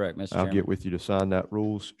 Correct, Mr. I'll Chairman. get with you to sign that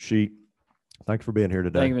rules sheet. Thank you for being here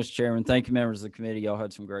today. Thank you, Mr. Chairman. Thank you, members of the committee. Y'all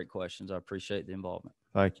had some great questions. I appreciate the involvement.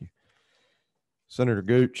 Thank you. Senator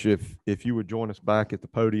Gooch, if you would join us back at the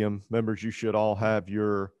podium. Members, you should all have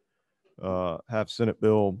your have Senate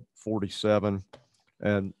Bill 47,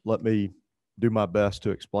 and let me do my best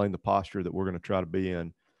to explain the posture that we're going to try to be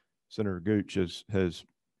in. Senator Gooch has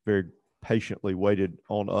very patiently waited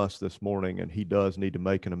on us this morning, and he does need to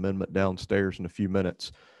make an amendment downstairs in a few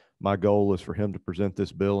minutes. My goal is for him to present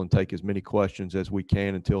this bill and take as many questions as we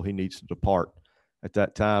can until he needs to depart. At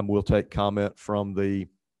that time, we'll take comment from the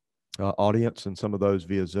audience and some of those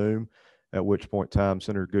via Zoom, at which point in time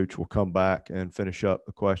Senator Gooch will come back and finish up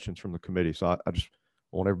the questions from the committee. So I just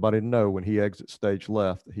want everybody to know when he exits stage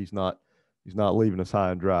left that he's not leaving us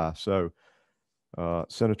high and dry. So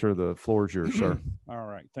Senator, the floor is yours, sir. All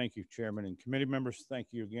right. Thank you, Chairman and committee members. Thank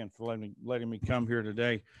you again for letting me come here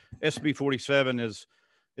today. SB 47 is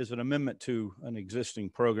an amendment to an existing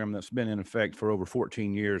program that's been in effect for over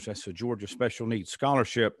 14 years. That's the Georgia Special Needs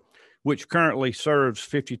Scholarship, which currently serves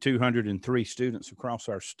 5,203 students across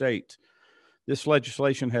our state. This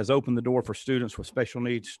legislation has opened the door for students with special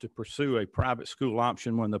needs to pursue a private school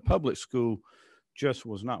option when the public school just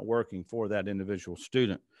was not working for that individual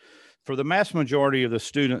student. For the mass majority of the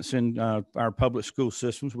students in our public school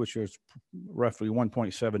systems, which is roughly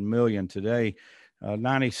 1.7 million today,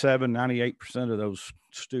 98% of those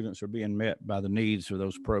students are being met by the needs of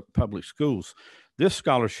those public schools. This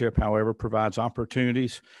scholarship, however, provides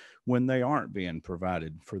opportunities when they aren't being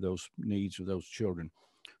provided for those needs of those children.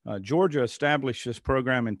 Georgia established this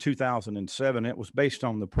program in 2007. It was based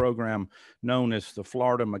on the program known as the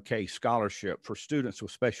Florida McKay Scholarship for students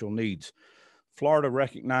with special needs. Florida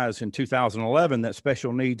recognized in 2011 that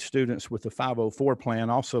special needs students with the 504 plan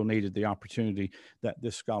also needed the opportunity that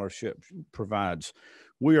this scholarship provides.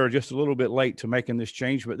 we are just a little bit late to making this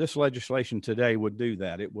change, but this legislation today would do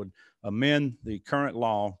that. It would amend the current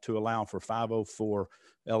law to allow for 504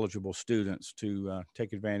 eligible students to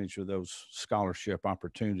take advantage of those scholarship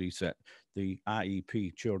opportunities that the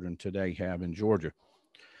IEP children today have in Georgia.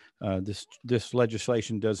 This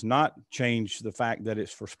legislation does not change the fact that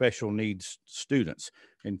it's for special needs students.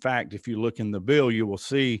 In fact, if you look in the bill, you will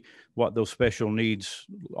see what those special needs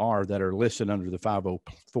are that are listed under the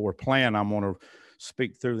 504 plan. I'm going to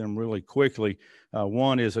speak through them really quickly.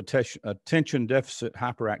 One is attention deficit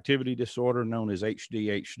hyperactivity disorder, known as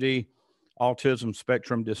ADHD, autism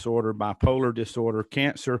spectrum disorder, bipolar disorder,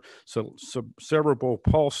 cancer, cerebral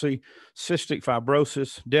palsy, cystic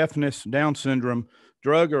fibrosis, deafness, Down syndrome,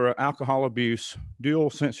 drug or alcohol abuse,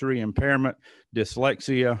 dual sensory impairment,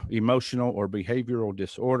 dyslexia, emotional or behavioral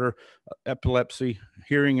disorder, epilepsy,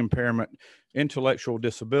 hearing impairment, intellectual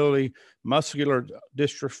disability, muscular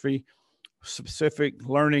dystrophy, specific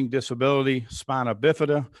learning disability, spina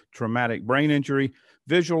bifida, traumatic brain injury,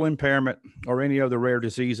 visual impairment, or any other rare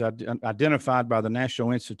disease identified by the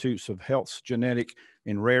National Institutes of Health's Genetic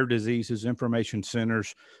and Rare Diseases Information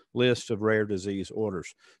Center's list of rare disease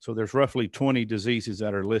orders. So there's roughly 20 diseases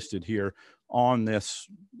that are listed here on this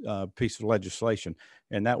piece of legislation,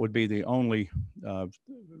 and that would be the only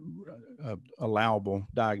allowable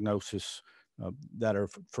diagnosis that are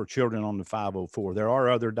for children on the 504. There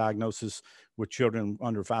are other diagnoses with children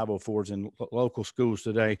under 504s in local schools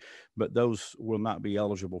today, but those will not be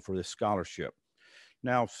eligible for this scholarship.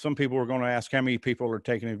 Now, some people are going to ask how many people are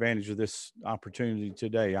taking advantage of this opportunity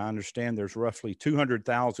today. I understand there's roughly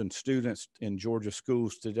 200,000 students in Georgia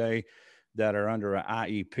schools today that are under an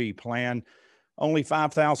IEP plan. Only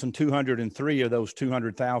 5,203 of those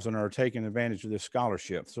 200,000 are taking advantage of this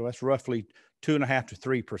scholarship. So that's roughly 2.5 to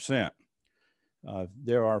 3%.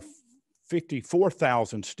 There are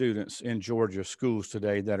 54,000 students in Georgia schools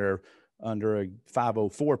today that are under a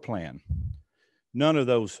 504 plan. None of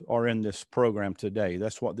those are in this program today.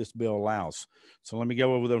 That's what this bill allows. So let me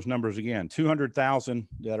go over those numbers again. 200,000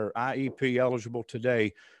 that are IEP eligible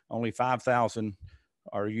today, only 5,000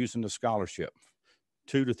 are using the scholarship.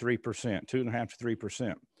 2 to 3%, 2.5 to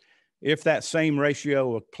 3%. If that same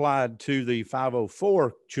ratio applied to the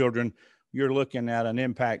 504 children, you're looking at an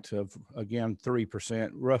impact of, again, 3%,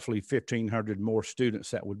 roughly 1,500 more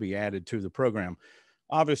students that would be added to the program.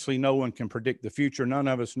 Obviously, no one can predict the future. None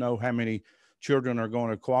of us know how many children are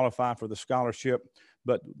going to qualify for the scholarship,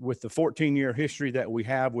 but with the 14-year history that we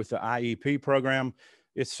have with the IEP program,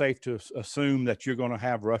 it's safe to assume that you're going to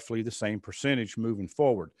have roughly the same percentage moving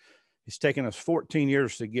forward. It's taken us 14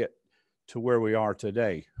 years to get to where we are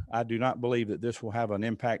today. I do not believe that this will have an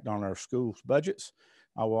impact on our schools' budgets.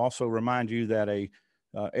 I will also remind you that a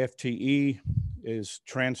FTE is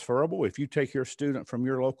transferable. If you take your student from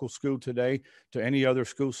your local school today to any other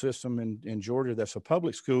school system in Georgia that's a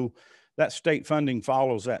public school, that state funding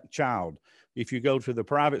follows that child. If you go to the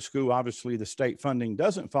private school, obviously the state funding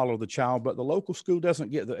doesn't follow the child, but the local school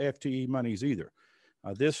doesn't get the FTE monies either.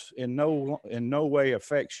 This in no way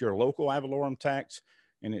affects your local ad valorem tax,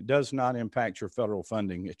 and it does not impact your federal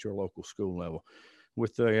funding at your local school level.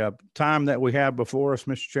 With the time that we have before us,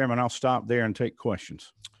 Mr. Chairman, I'll stop there and take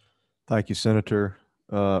questions. Thank you, Senator.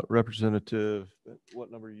 Representative,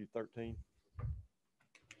 what number are you, 13?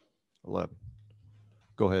 11.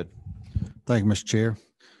 Go ahead. Thank you, Mr. Chair.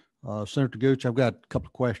 Senator Gooch, I've got a couple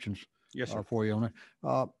of questions for you on it.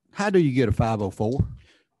 How do you get a 504?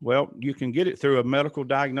 Well, you can get it through a medical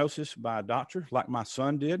diagnosis by a doctor, like my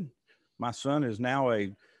son did. My son is now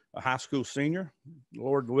a high school senior,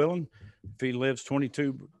 Lord willing. If he lives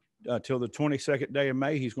 22 till the 22nd day of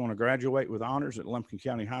May, he's going to graduate with honors at Lumpkin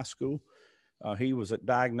County High School. He was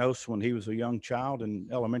diagnosed when he was a young child in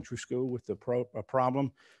elementary school with a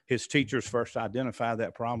problem. His teachers first identified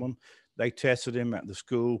that problem. They tested him at the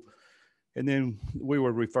school, and then we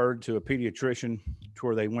were referred to a pediatrician to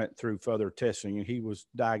where they went through further testing, and he was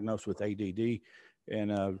diagnosed with ADD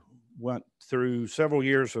and went through several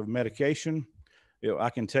years of medication.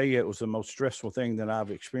 I can tell you it was the most stressful thing that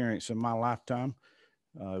I've experienced in my lifetime.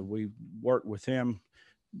 We worked with him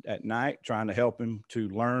at night, trying to help him to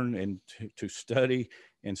learn and to study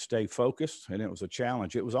and stay focused. And it was a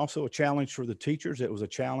challenge. It was also a challenge for the teachers. It was a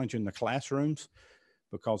challenge in the classrooms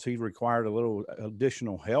because he required a little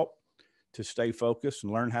additional help to stay focused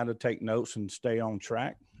and learn how to take notes and stay on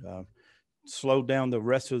track. Slowed down the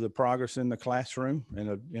rest of the progress in the classroom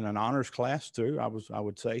in an honors class too. I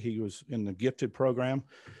would say he was in the gifted program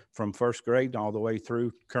from first grade all the way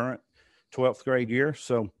through current 12th grade year.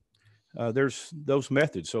 So there's those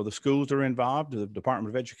methods. So the schools are involved. The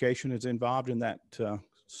Department of Education is involved in that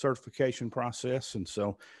certification process. And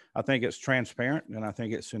so I think it's transparent, and I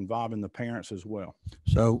think it's involving the parents as well.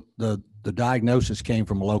 So the diagnosis came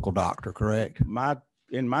from a local doctor, correct?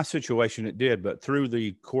 In my situation, it did, but through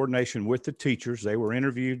the coordination with the teachers, they were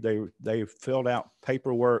interviewed, they filled out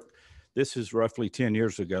paperwork. This is roughly 10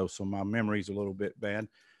 years ago, so my memory's a little bit bad,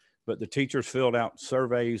 but the teachers filled out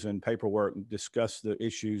surveys and paperwork and discussed the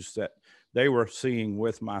issues that they were seeing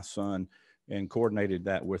with my son and coordinated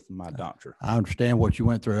that with my doctor. I understand what you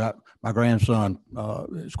went through. My grandson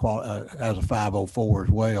has a 504 as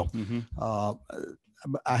well.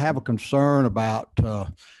 I have a concern about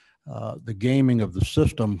the gaming of the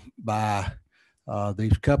system by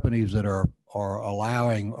these companies that are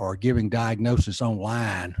allowing or giving diagnosis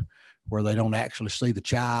online where they don't actually see the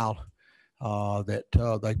child,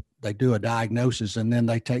 they do a diagnosis and then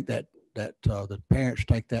they take the parents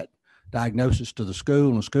take that diagnosis to the school,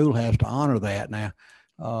 and the school has to honor that. Now,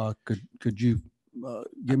 could you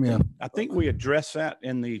give me I think we address that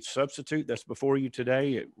in the substitute that's before you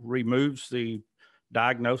today. It removes the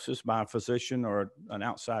diagnosis by a physician or an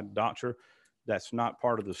outside doctor. That's not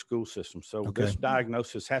part of the school system. So this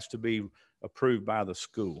diagnosis has to be approved by the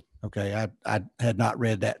school. Okay, I had not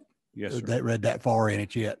read that. Yes, sir. That read that far in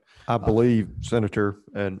it yet. I believe, Senator,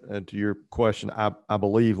 and to your question, I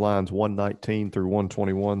believe lines 119 through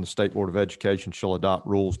 121, the State Board of Education shall adopt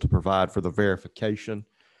rules to provide for the verification.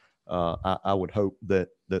 I would hope that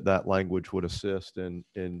language would assist in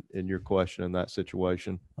your question in that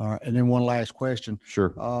situation. All right, and then one last question.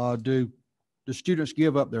 Sure. Do the students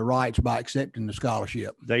give up their rights by accepting the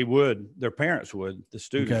scholarship? They would. Their parents would. The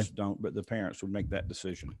students don't, but the parents would make that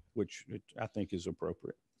decision, which I think is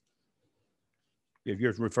appropriate. If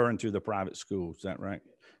you're referring to the private schools, is that right?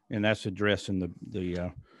 And that's addressed in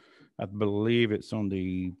the I believe it's on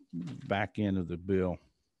the back end of the bill.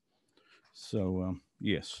 So,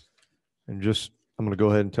 yes. And I'm going to go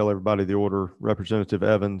ahead and tell everybody the order: Representative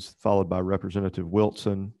Evans, followed by Representative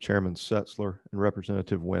Wilson, Chairman Setzler, and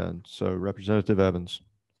Representative Wynn. So Representative Evans.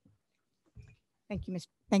 Thank you,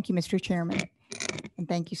 Mr. Chairman. And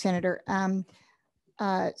thank you, Senator.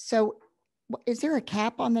 So is there a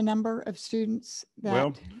cap on the number of students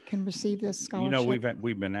that can receive this scholarship? You know,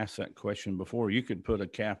 we've been asked that question before. You could put a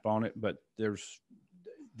cap on it, but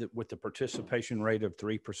with the participation rate of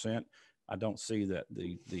 3%, I don't see that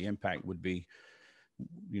the impact would be,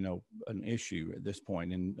 an issue at this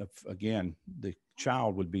point. And again, the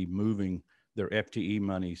child would be moving their FTE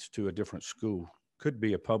monies to a different school. Could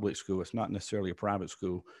be a public school. It's not necessarily a private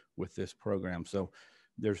school with this program. So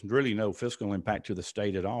there's really no fiscal impact to the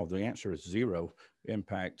state at all. The answer is zero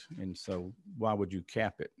impact. And so why would you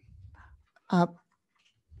cap it?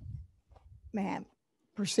 Ma'am,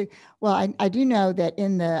 pursue. Well, I do know that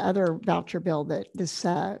in the other voucher bill that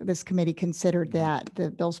this committee considered that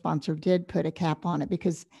the bill sponsor did put a cap on it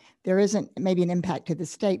because there isn't maybe an impact to the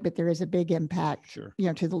state, but there is a big impact,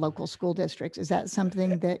 to the local school districts. Is that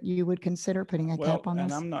something that you would consider putting a cap on this?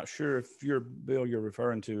 And I'm not sure if your bill you're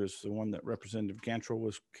referring to is the one that Representative Cantrell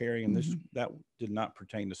was carrying. That did not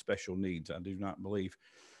pertain to special needs. I do not believe.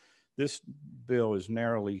 This bill is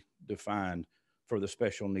narrowly defined for the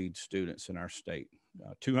special needs students in our state.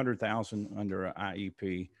 200,000 under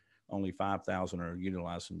IEP, only 5,000 are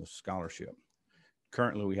utilizing the scholarship.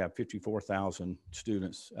 Currently, we have 54,000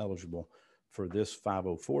 students eligible for this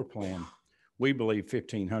 504 plan. We believe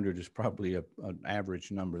 1,500 is probably an average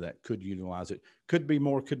number that could utilize it. Could be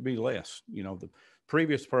more, could be less. The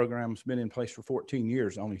previous program's been in place for 14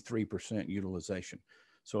 years, only 3% utilization.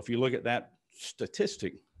 So if you look at that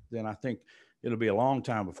statistic, then I think it'll be a long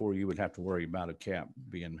time before you would have to worry about a cap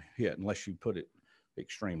being hit unless you put it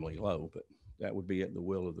extremely low, but that would be at the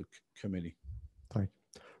will of the committee. Thank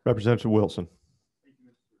you. Representative Wilson.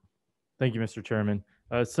 Thank you, Mr. Chairman.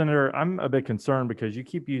 Senator, I'm a bit concerned because you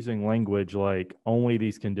keep using language like only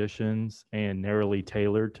these conditions and narrowly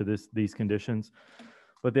tailored to these conditions.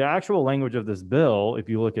 But the actual language of this bill, if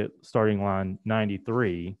you look at starting line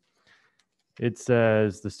 93, it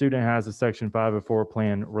says the student has a Section 504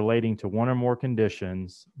 plan relating to one or more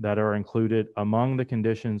conditions that are included among the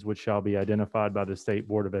conditions which shall be identified by the State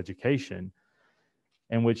Board of Education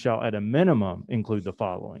and which shall at a minimum include the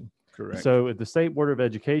following. Correct. So if the State Board of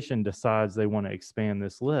Education decides they want to expand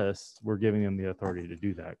this list, we're giving them the authority to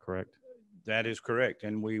do that, correct? That is correct.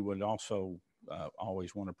 And we would also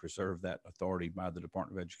always want to preserve that authority by the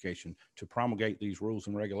Department of Education to promulgate these rules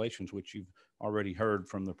and regulations, which you've already heard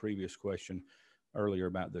from the previous question earlier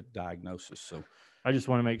about the diagnosis. So I just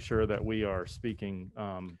want to make sure that we are speaking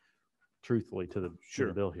truthfully to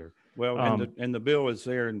the bill here. Well, and the bill is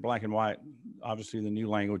there in black and white. Obviously, the new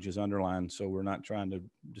language is underlined, so we're not trying to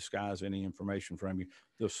disguise any information from you.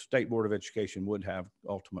 The State Board of Education would have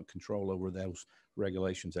ultimate control over those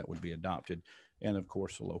regulations that would be adopted. And of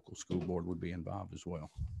course, the local school board would be involved as well.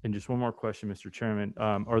 And just one more question, Mr. Chairman.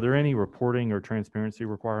 Are there any reporting or transparency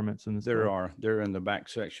requirements in this? There bill? are. They're in the back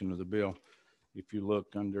section of the bill. If you look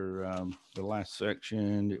under the last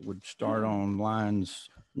section, it would start on lines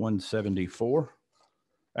 174,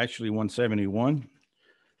 actually 171,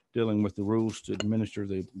 dealing with the rules to administer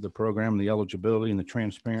the program, the eligibility and the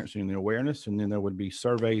transparency and the awareness. And then there would be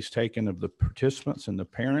surveys taken of the participants and the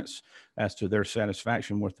parents as to their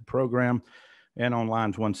satisfaction with the program. And on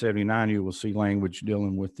lines 179, you will see language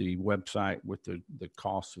dealing with the website, with the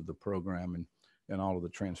costs of the program and all of the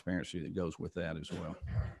transparency that goes with that as well.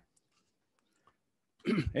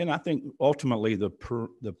 And I think ultimately the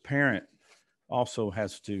parent also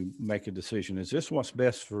has to make a decision. Is this what's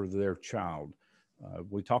best for their child?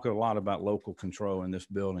 We talk a lot about local control in this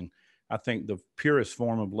building. I think the purest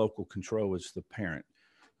form of local control is the parent.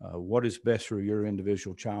 What is best for your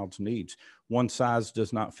individual child's needs? One size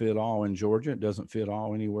does not fit all in Georgia. It doesn't fit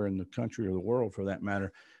all anywhere in the country or the world for that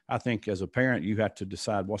matter. I think as a parent, you have to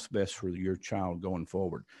decide what's best for your child going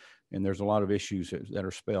forward. And there's a lot of issues that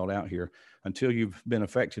are spelled out here. Until you've been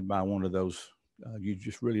affected by one of those, you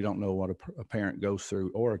just really don't know what a parent goes through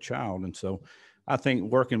or a child. And so I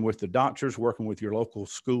think working with the doctors, working with your local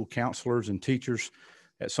school counselors and teachers,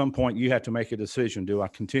 at some point you have to make a decision. Do I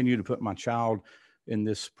continue to put my child in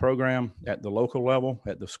this program at the local level,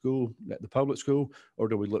 at the school, at the public school, or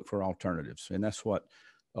do we look for alternatives? And that's what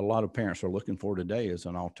a lot of parents are looking for today, is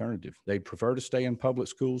an alternative. They prefer to stay in public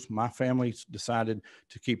schools. My family's decided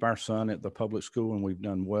to keep our son at the public school, and we've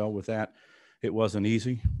done well with that. It wasn't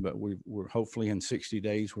easy, but we're hopefully in 60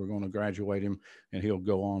 days, we're going to graduate him and he'll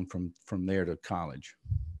go on from there to college.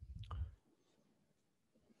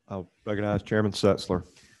 I'll recognize Chairman Setzler.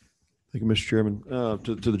 Thank you, Mr. Chairman.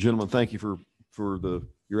 To the gentleman, thank you for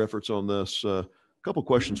your efforts on this. A couple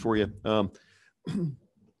questions for you.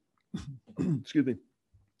 Excuse me.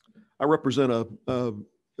 I represent a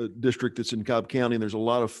district that's in Cobb County, and there's a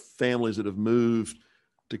lot of families that have moved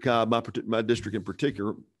to Cobb, my district in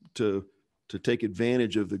particular, to take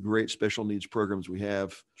advantage of the great special needs programs we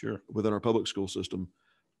have within our public school system.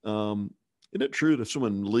 Isn't it true that if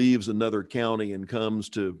someone leaves another county and comes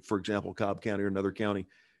to, for example, Cobb County or another county,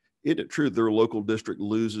 isn't it true that their local district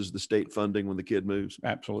loses the state funding when the kid moves?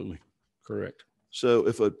 Absolutely. Correct. So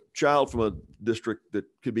if a child from a district that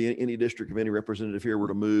could be any district of any representative here were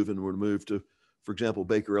to move to, for example,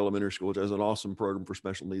 Baker Elementary School, which has an awesome program for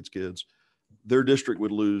special needs kids, their district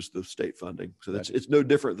would lose the state funding. So it's no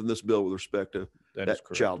different than this bill with respect to that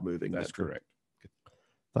child moving. That's correct.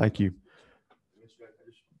 Thank you.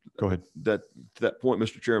 Go ahead. To that point,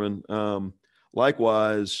 Mr. Chairman,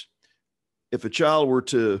 likewise, if a child were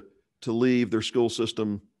to leave their school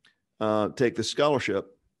system, take the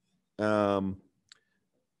scholarship, the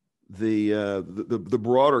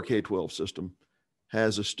broader K-12 system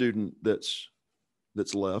has a student that's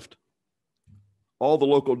left. All the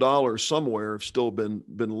local dollars somewhere have still been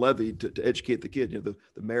levied to educate the kid. You know,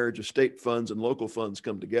 the marriage of state funds and local funds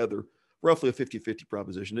come together, roughly a 50-50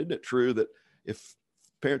 proposition. Isn't it true that if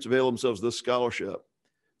parents avail themselves of this scholarship,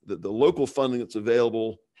 that the local funding that's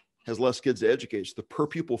available has less kids to educate? So the per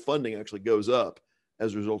pupil funding actually goes up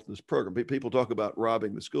as a result of this program. People talk about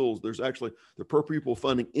robbing the schools. There's actually the per pupil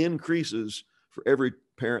funding increases for every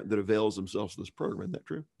parent that avails themselves of this program. Isn't that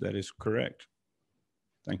true? That is correct.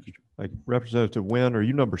 Thank you. Representative Wynn, are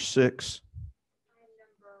you number 6?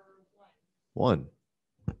 One.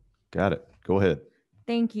 Got it. Go ahead.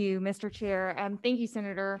 Thank you, Mr. Chair. Thank you,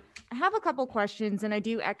 Senator. I have a couple questions, and I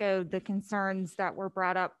do echo the concerns that were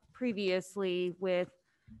brought up previously with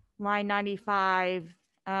line 95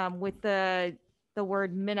 with the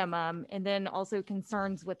word minimum, and then also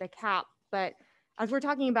concerns with the cap. But as we're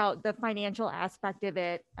talking about the financial aspect of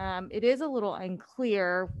it, it is a little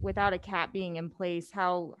unclear without a cap being in place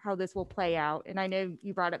how this will play out. And I know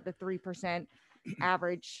you brought up the 3%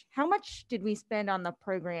 average. How much did we spend on the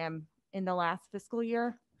program in the last fiscal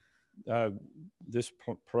year? This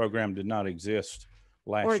program did not exist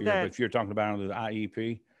last year, but if you're talking about the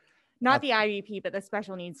IEP. Not the IEP, but the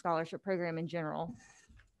special needs scholarship program in general.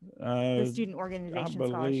 The student organization I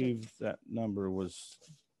scholarship. believe that number was,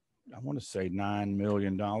 I want to say $9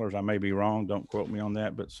 million. I may be wrong. Don't quote me on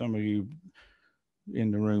that, but some of you in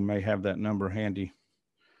the room may have that number handy.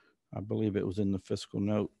 I believe it was in the fiscal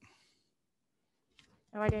note.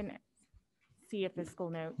 Oh, I didn't see a fiscal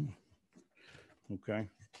note. Okay.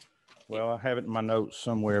 Well, I have it in my notes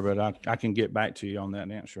somewhere, but I can get back to you on that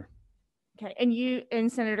answer. Okay.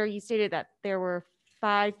 And Senator, you stated that there were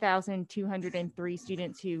 5,203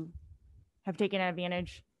 students who have taken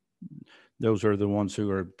advantage? Those are the ones who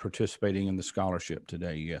are participating in the scholarship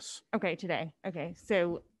today. Yes. Okay, today. Okay,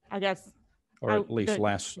 so I guess. Or at least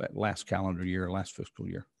last calendar year, last fiscal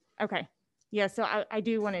year. Okay. Yeah, so I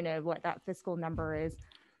do want to know what that fiscal number is.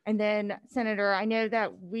 And then, Senator, I know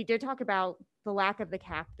that we did talk about the lack of the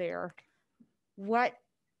cap there.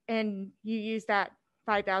 And you used that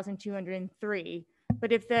 5,203,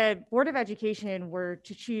 but if the Board of Education were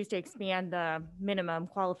to choose to expand the minimum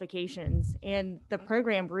qualifications and the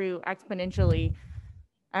program grew exponentially,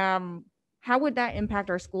 how would that impact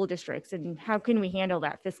our school districts and how can we handle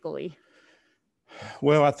that fiscally?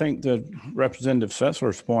 Well, I think the Representative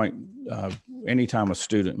Sessler's point, anytime a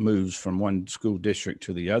student moves from one school district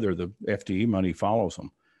to the other, the FTE money follows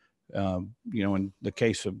them. In the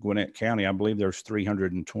case of Gwinnett County, I believe there's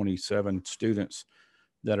 327 students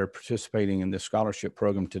that are participating in this scholarship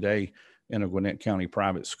program today in a Gwinnett County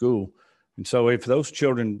private school. And so if those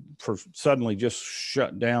children suddenly just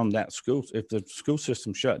shut down that school, if the school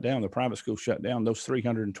system shut down, the private school shut down, those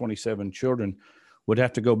 327 children would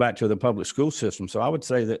have to go back to the public school system. So I would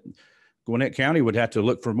say that Gwinnett County would have to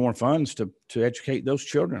look for more funds to educate those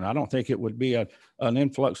children. I don't think it would be an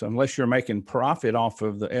influx unless you're making profit off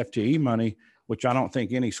of the FTE money, which I don't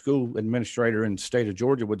think any school administrator in the state of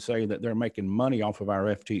Georgia would say that they're making money off of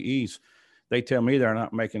our FTEs. They tell me they're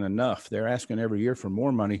not making enough. They're asking every year for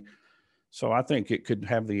more money. So I think it could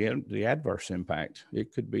have the adverse impact.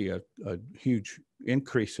 It could be a huge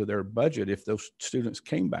increase to their budget if those students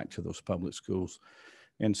came back to those public schools.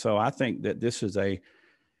 And so I think that this is a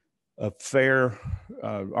fair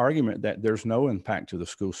argument that there's no impact to the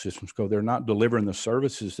school systems because they're not delivering the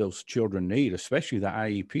services those children need, especially the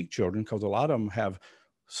IEP children, because a lot of them have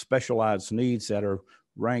specialized needs that are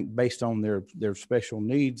ranked based on their special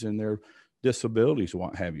needs and their disabilities,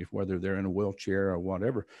 what have you, whether they're in a wheelchair or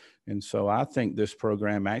whatever. And so I think this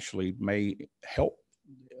program actually may help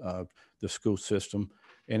the school system,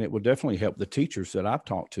 and it will definitely help the teachers that I've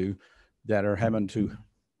talked to that are having to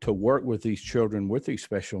work with these children with these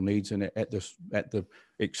special needs and at the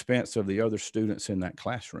expense of the other students in that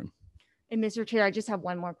classroom. And Mr. Chair, I just have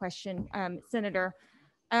one more question, Senator.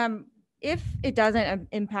 If it doesn't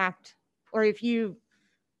impact, or if you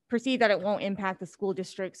perceive that it won't impact the school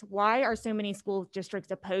districts, why are so many school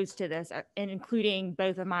districts opposed to this, and including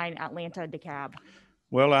both of mine, Atlanta and DeKalb?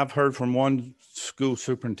 Well, I've heard from one school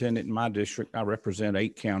superintendent in my district. I represent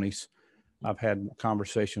 8 counties. I've had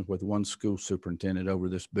conversations with one school superintendent over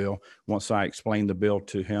this bill. Once I explained the bill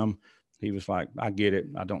to him, he was like, I get it.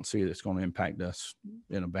 I don't see that it's going to impact us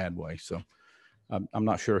in a bad way. So I'm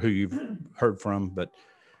not sure who you've heard from, but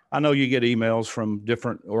I know you get emails from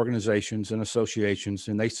different organizations and associations,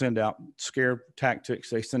 and they send out scare tactics.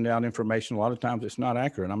 They send out information. A lot of times it's not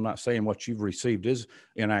accurate. I'm not saying what you've received is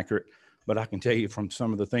inaccurate, but I can tell you from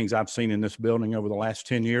some of the things I've seen in this building over the last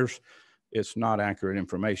 10 years, it's not accurate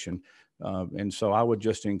information. And so I would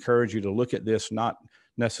just encourage you to look at this not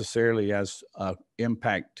necessarily as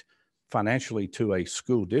impact financially to a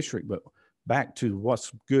school district, but back to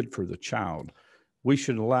what's good for the child. We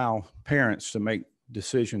should allow parents to make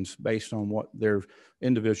decisions based on what their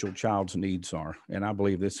individual child's needs are. And I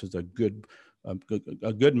believe this is a good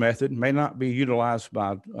method. May not be utilized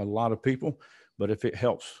by a lot of people, but if it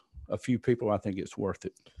helps a few people, I think it's worth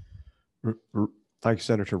it. Thank you,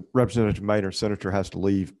 Senator. Representative Maynard, Senator has to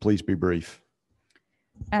leave. Please be brief.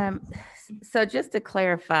 So just to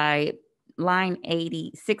clarify, line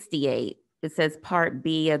 68, it says Part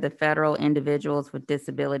B of the Federal Individuals with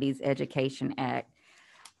Disabilities Education Act.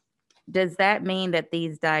 Does that mean that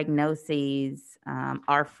these diagnoses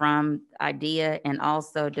are from IDEA? And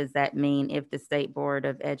also, does that mean if the State Board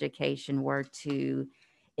of Education were to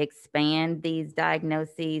expand these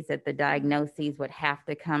diagnoses, that the diagnoses would have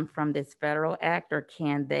to come from this federal act, or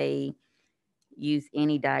can they use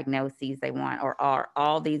any diagnoses they want, or are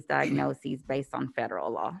all these diagnoses based on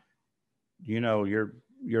federal law? You know,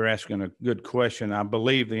 you're asking a good question. I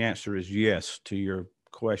believe the answer is yes to your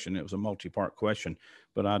question. It was a multi-part question,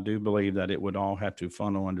 but I do believe that it would all have to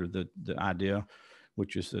funnel under the IDEA,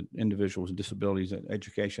 which is the Individuals with Disabilities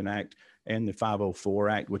Education Act, and the 504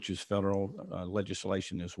 Act, which is federal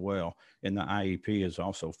legislation as well. And the IEP is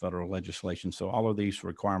also federal legislation. So all of these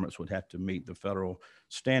requirements would have to meet the federal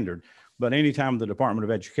standard. But anytime the Department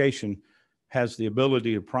of Education has the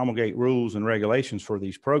ability to promulgate rules and regulations for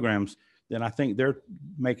these programs, then I think they're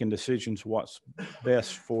making decisions what's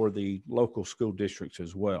best for the local school districts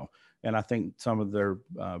as well. And I think some of their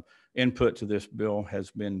input to this bill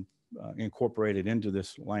has been incorporated into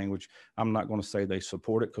this language. I'm not going to say they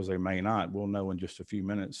support it because they may not. We'll know in just a few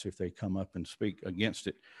minutes if they come up and speak against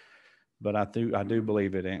it. But I do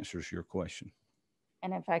believe it answers your question.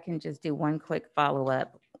 And if I can just do one quick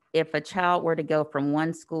follow-up. If a child were to go from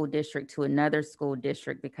one school district to another school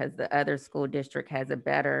district because the other school district has a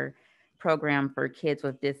better program for kids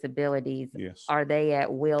with disabilities, Yes. are they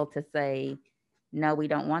at will to say, no, we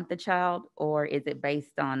don't want the child, or is it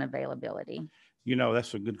based on availability? You know,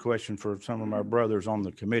 that's a good question for some of our brothers on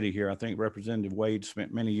the committee here. I think Representative Wade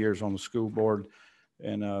spent many years on the school board,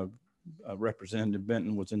 and Representative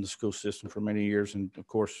Benton was in the school system for many years. And of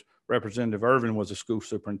course, Representative Irvin was a school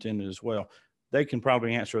superintendent as well. They can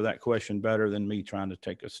probably answer that question better than me trying to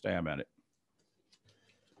take a stab at it.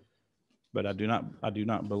 But I do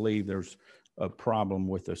not believe there's a problem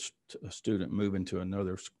with a student moving to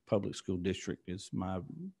another public school district. Is my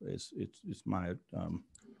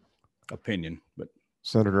opinion. But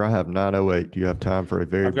Senator, I have 9:08. Do you have time for a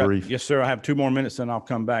very brief? Yes, sir. I have 2 more minutes, and I'll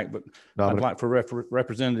come back. But I'd like for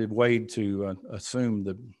Representative Wade to assume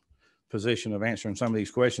the position of answering some of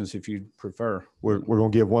these questions, if you prefer. We're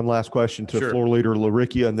going to give one last question to Sure. Floor Leader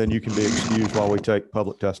LaRicchia, and then you can be excused while we take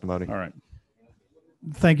public testimony. All right.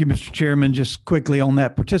 Thank you, Mr. Chairman. Just quickly on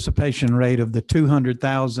that participation rate of the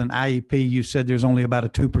 200,000 IEP, you said there's only about a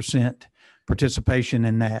 2% participation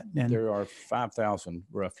in that. And There are 5,000,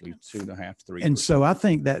 roughly 2.5, 3. And so I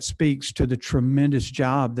think that speaks to the tremendous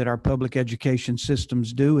job that our public education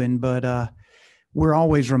system's doing. But we're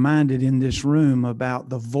always reminded in this room about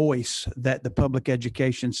the voice that the public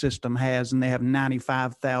education system has, and they have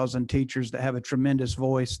 95,000 teachers that have a tremendous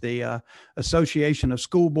voice. The Association of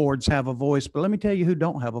School Boards have a voice, but let me tell you who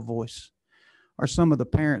don't have a voice are some of the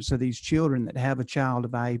parents of these children that have a child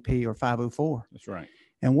of IEP or 504. That's right.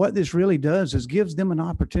 And what this really does is gives them an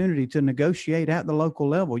opportunity to negotiate at the local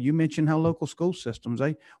level. You mentioned how local school systems,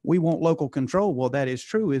 we want local control. Well, that is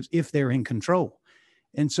true if they're in control.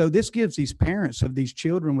 And so this gives these parents of these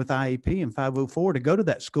children with IEP and 504 to go to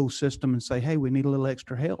that school system and say, hey, we need a little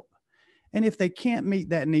extra help. And if they can't meet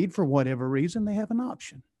that need for whatever reason, they have an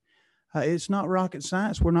option. It's not rocket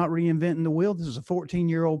science. We're not reinventing the wheel. This is a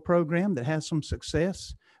 14-year-old program that has some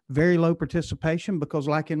success. Very low participation because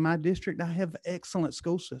like in my district, I have excellent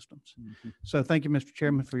school systems. So thank you, Mr.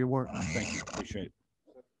 Chairman, for your work. Thank you. Appreciate it.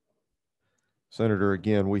 Senator,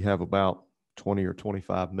 again, we have about 20 or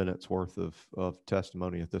 25 minutes worth of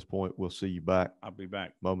testimony at this point. We'll see you back. I'll be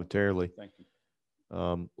back momentarily. Thank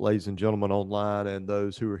you. Ladies and gentlemen online and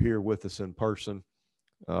those who are here with us in person,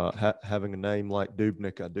 having a name like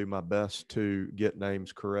Dubnik, I do my best to get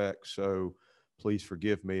names correct. So please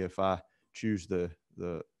forgive me if I choose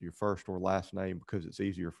your first or last name because it's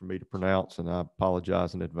easier for me to pronounce, and I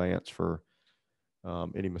apologize in advance for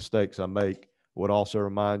any mistakes I make. Would also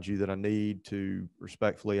remind you that I need to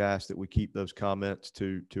respectfully ask that we keep those comments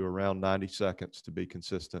to around 90 seconds to be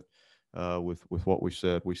consistent with what we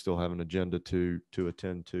said. We still have an agenda to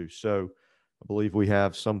attend to. So I believe we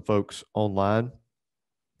have some folks online.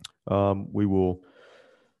 We will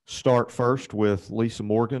start first with Lisa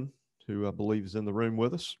Morgan, who I believe is in the room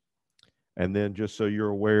with us. And then just so you're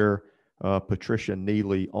aware, Patricia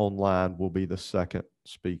Neely online will be the second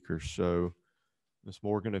speaker. So Ms.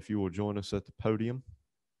 Morgan, if you will join us at the podium.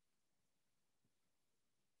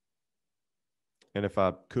 And if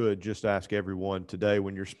I could just ask everyone today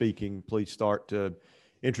when you're speaking, please start to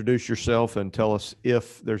introduce yourself and tell us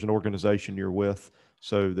if there's an organization you're with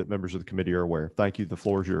so that members of the committee are aware. Thank you. The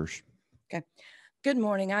floor is yours. Okay. Good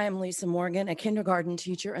morning. I am Lisa Morgan, a kindergarten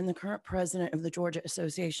teacher and the current president of the Georgia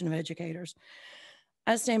Association of Educators.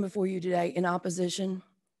 I stand before you today in opposition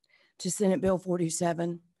to Senate Bill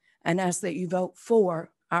 47 and ask that you vote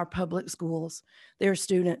for our public schools, their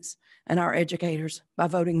students, and our educators by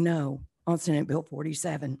voting no on Senate Bill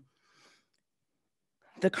 47.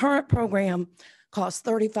 The current program costs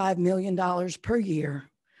 $35 million per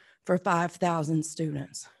year for 5,000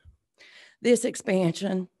 students. This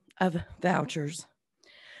expansion of vouchers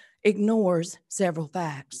ignores several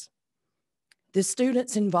facts. The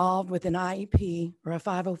students involved with an IEP or a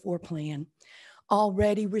 504 plan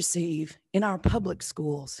already receive in our public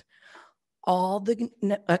schools all the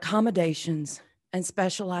accommodations and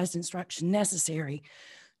specialized instruction necessary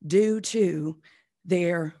due to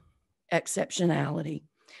their exceptionality.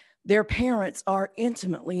 Their parents are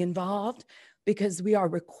intimately involved because we are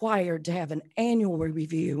required to have an annual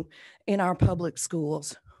review in our public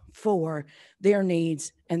schools for their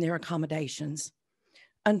needs and their accommodations.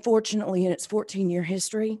 Unfortunately, in its 14-year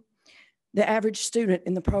history, the average student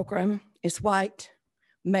in the program is white,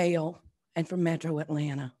 male, and from Metro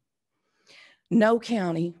Atlanta. No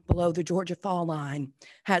county below the Georgia fall line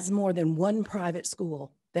has more than one private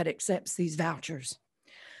school that accepts these vouchers.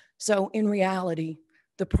 So in reality,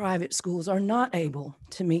 the private schools are not able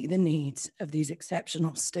to meet the needs of these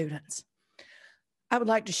exceptional students. I would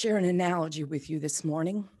like to share an analogy with you this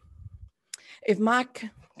morning. If my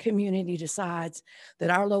community decides that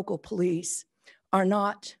our local police are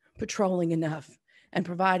not patrolling enough and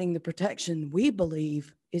providing the protection we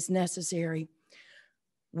believe is necessary,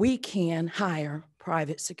 we can hire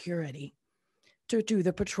private security to do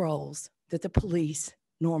the patrols that the police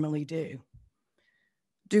normally do.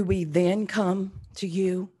 Do we then come to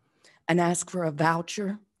you and ask for a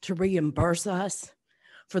voucher to reimburse us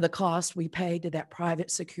for the cost we pay to that private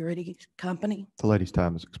security company? The lady's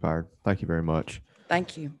time has expired. Thank you very much.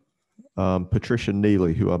 Thank you. Patricia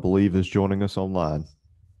Neely, who I believe is joining us online.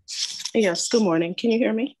 Yes, good morning. Can you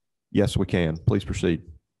hear me? Yes, we can. Please proceed.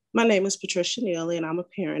 My name is Patricia Neely, and I'm a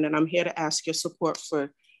parent, and I'm here to ask your support for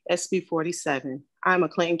SB 47. I'm a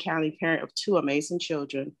Clayton County parent of two amazing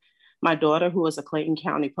children. My daughter, who is a Clayton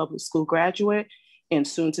County public school graduate and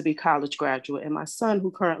soon to be college graduate, and my son,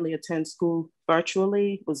 who currently attends school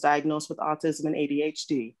virtually, was diagnosed with autism and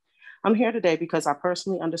ADHD. I'm here today because I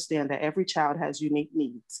personally understand that every child has unique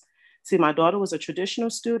needs. See, my daughter was a traditional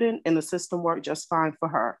student and the system worked just fine for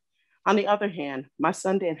her. On the other hand, my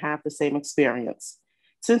son didn't have the same experience.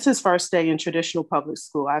 Since his first day in traditional public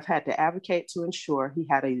school, I've had to advocate to ensure he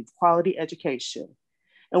had a quality education.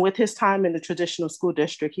 And with his time in the traditional school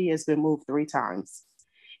district, he has been moved 3 times.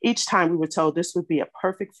 Each time we were told this would be a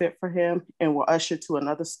perfect fit for him and were ushered to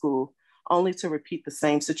another school, only to repeat the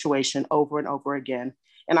same situation over and over again.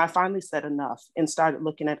 And I finally said enough and started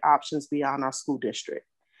looking at options beyond our school district.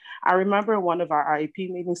 I remember in one of our IEP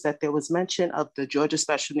meetings that there was mention of the Georgia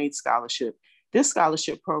Special Needs Scholarship. This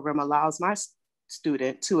scholarship program allows my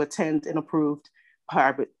student to attend an approved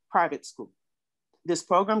private school. This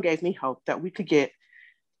program gave me hope that we could get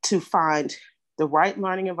to find the right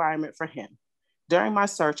learning environment for him. During my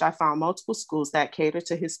search, I found multiple schools that cater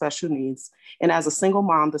to his special needs. And as a single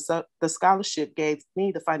mom, the scholarship gave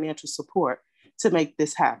me the financial support to make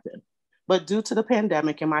this happen. But due to the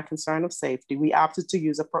pandemic and my concern of safety, we opted to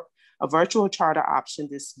use a virtual charter option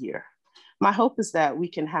this year. My hope is that we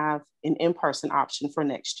can have an in-person option for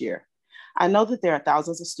next year. I know that there are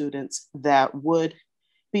thousands of students that would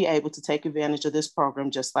be able to take advantage of this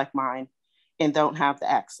program just like mine and don't have the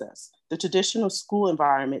access. The traditional school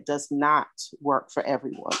environment does not work for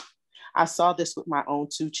everyone. I saw this with my own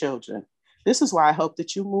 2 children. This is why I hope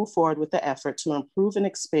that you move forward with the effort to improve and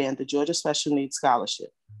expand the Georgia Special Needs Scholarship.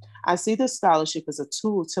 I see this scholarship as a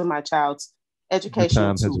tool to my child's educational Your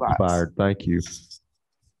time has toolbox. expired. Thank you.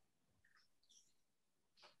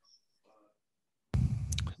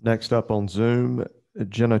 Next up on Zoom,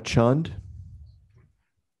 Jenna Chund.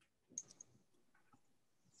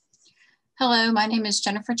 Hello, my name is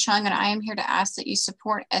Jennifer Chung, and I am here to ask that you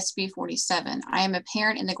support SB 47. I am a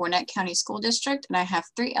parent in the Gwinnett County School District, and I have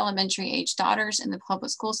 3 elementary age daughters in the public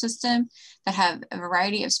school system that have a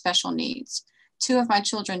variety of special needs. 2 of my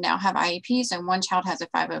children now have IEPs, and 1 child has a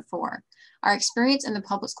 504. Our experience in the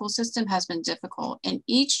public school system has been difficult. In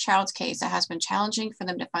each child's case, it has been challenging for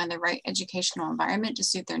them to find the right educational environment to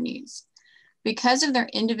suit their needs. Because of their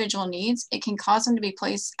individual needs, it can cause them to be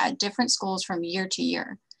placed at different schools from year to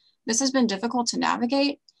year. This has been difficult to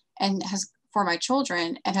navigate and for my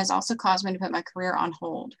children, and has also caused me to put my career on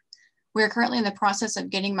hold. We are currently in the process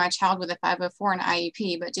of getting my child with a 504 and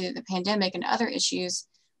IEP, but due to the pandemic and other issues,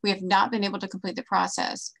 we have not been able to complete the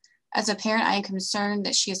process. As a parent, I am concerned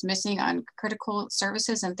that she is missing on critical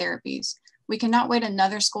services and therapies. We cannot wait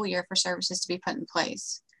another school year for services to be put in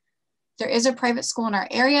place. There is a private school in our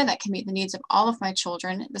area that can meet the needs of all of my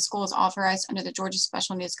children. The school is authorized under the Georgia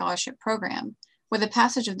Special Needs Scholarship Program. With the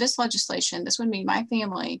passage of this legislation, this would mean my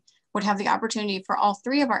family would have the opportunity for all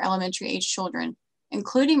 3 of our elementary age children,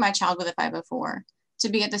 including my child with a 504, to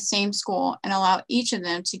be at the same school and allow each of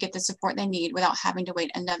them to get the support they need without having to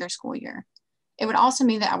wait another school year. It would also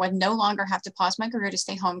mean that I would no longer have to pause my career to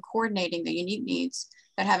stay home coordinating the unique needs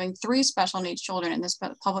that having 3 special needs children in this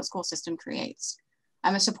public school system creates.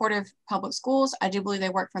 I'm a supporter of public schools. I do believe they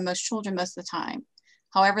work for most children most of the time.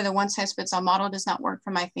 However, the one-size-fits-all model does not work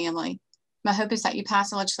for my family. My hope is that you pass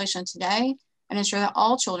the legislation today and ensure that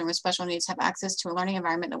all children with special needs have access to a learning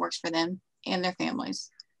environment that works for them and their families.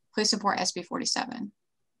 Please support SB 47.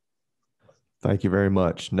 Thank you very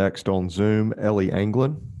much. Next on Zoom, Ellie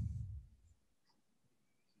Anglin.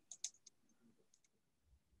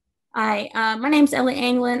 Hi, my name's Ellie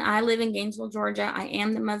Anglin. I live in Gainesville, Georgia. I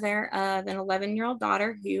am the mother of an 11-year-old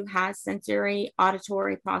daughter who has sensory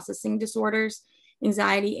auditory processing disorders,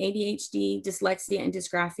 anxiety, ADHD, dyslexia, and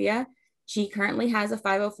dysgraphia. She currently has a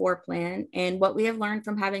 504 plan. And what we have learned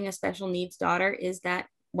from having a special needs daughter is that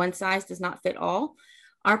one size does not fit all.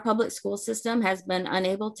 Our public school system has been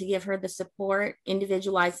unable to give her the support,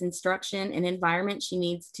 individualized instruction, and environment she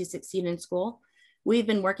needs to succeed in school. We've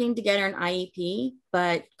been working to get her an IEP,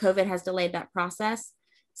 but COVID has delayed that process.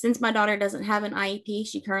 Since my daughter doesn't have an IEP,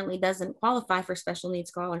 she currently doesn't qualify for special needs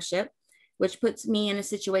scholarship, which puts me in a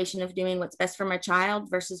situation of doing what's best for my child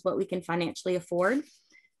versus what we can financially afford.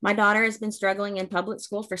 My daughter has been struggling in public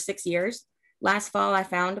school for 6 years. Last fall, I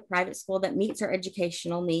found a private school that meets her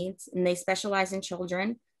educational needs, and they specialize in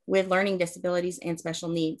children with learning disabilities and special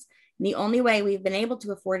needs. And the only way we've been able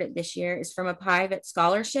to afford it this year is from a private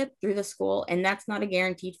scholarship through the school, and that's not a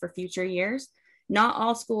guaranteed for future years. Not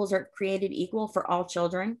all schools are created equal for all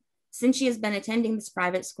children. Since she has been attending this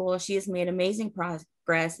private school, she has made amazing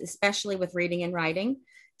progress, especially with reading and writing.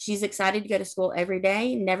 She's excited to go to school every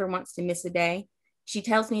day, never wants to miss a day. She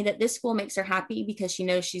tells me that this school makes her happy because she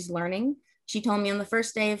knows she's learning. She told me on the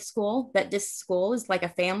first day of school that this school is like a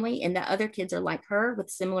family and that other kids are like her with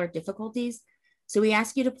similar difficulties. So we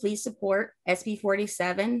ask you to please support SB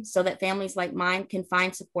 47 so that families like mine can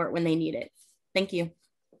find support when they need it. Thank you.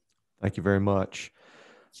 Thank you very much.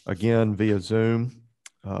 Again, via Zoom,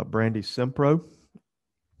 Brandy Sempro.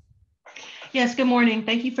 Yes, good morning.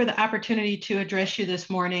 Thank you for the opportunity to address you this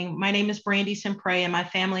morning. My name is Brandy Sempre, and my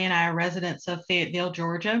family and I are residents of Fayetteville,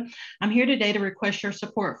 Georgia. I'm here today to request your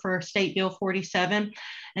support for State Bill 47.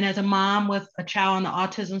 And as a mom with a child on the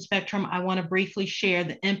autism spectrum, I want to briefly share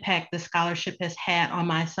the impact the scholarship has had on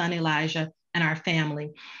my son, Elijah, and our family.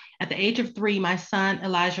 At the age of 3, my son,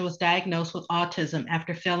 Elijah, was diagnosed with autism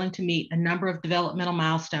after failing to meet a number of developmental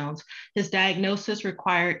milestones. His diagnosis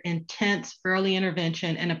required intense early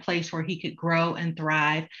intervention in a place where he could grow and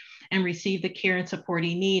thrive and receive the care and support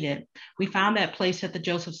he needed. We found that place at the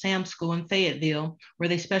Joseph Sam School in Fayetteville, where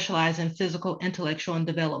they specialize in physical, intellectual, and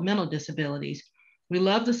developmental disabilities. We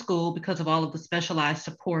love the school because of all of the specialized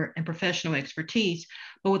support and professional expertise,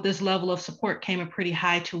 but with this level of support came a pretty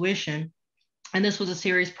high tuition. And this was a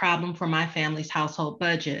serious problem for my family's household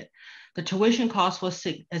budget. The tuition cost was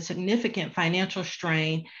a significant financial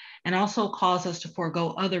strain and also caused us to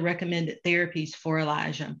forego other recommended therapies for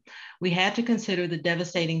Elijah. We had to consider the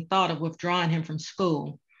devastating thought of withdrawing him from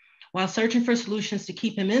school. While searching for solutions to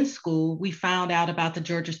keep him in school, we found out about the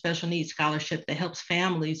Georgia Special Needs Scholarship that helps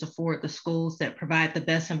families afford the schools that provide the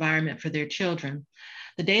best environment for their children.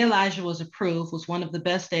 The day Elijah was approved was one of the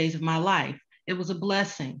best days of my life. It was a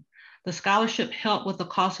blessing. The scholarship helped with the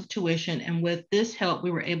cost of tuition, and with this help, we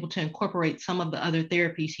were able to incorporate some of the other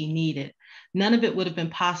therapies he needed. None of it would have been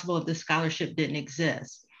possible if this scholarship didn't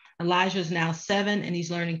exist. Elijah is now 7 and he's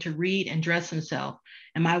learning to read and dress himself.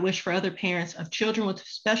 And my wish for other parents of children with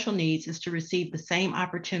special needs is to receive the same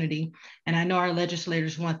opportunity. And I know our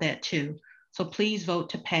legislators want that too. So please vote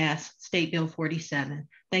to pass State Bill 47.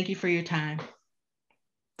 Thank you for your time.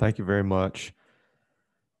 Thank you very much.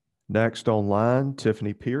 Next online,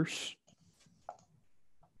 Tiffany Pierce.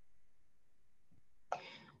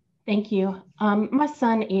 Thank you. My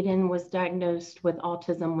son, Aiden, was diagnosed with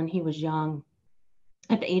autism when he was young.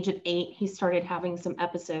 At the age of 8, he started having some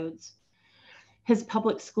episodes. His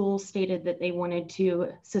public school stated that they wanted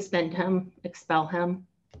to suspend him, expel him.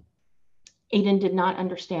 Aiden did not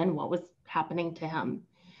understand what was happening to him.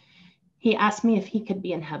 He asked me if he could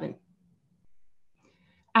be in heaven.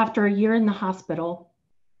 After a year in the hospital,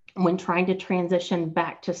 when trying to transition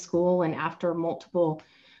back to school and after multiple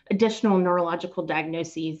additional neurological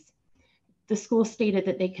diagnoses, the school stated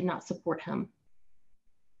that they could not support him.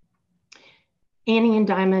 Annie and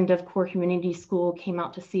Diamond of Core Community School came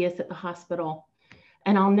out to see us at the hospital,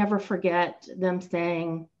 and I'll never forget them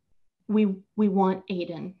saying, we want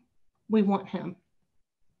Aiden, we want him.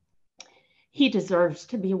 He deserves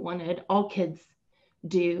to be wanted, all kids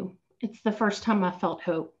do. It's the first time I felt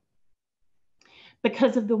hope.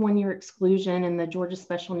 Because of the 1-year exclusion and the Georgia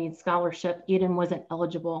Special Needs Scholarship, Aiden wasn't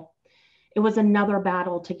eligible. It was another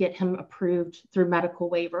battle to get him approved through medical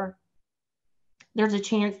waiver. There's a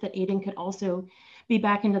chance that Aiden could also be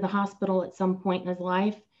back into the hospital at some point in his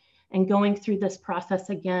life, and going through this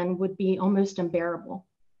process again would be almost unbearable.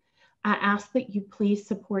 I ask that you please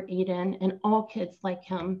support Aiden and all kids like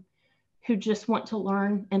him who just want to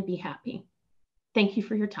learn and be happy. Thank you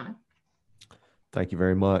for your time. Thank you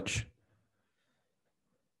very much.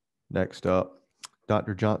 Next up,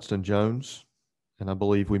 Dr. Johnston Jones, and I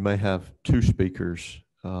believe we may have 2 speakers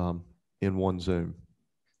in one Zoom.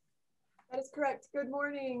 That is correct. Good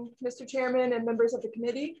morning, Mr. Chairman and members of the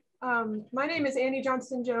committee. My name is Annie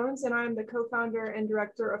Johnston Jones, and I'm the co-founder and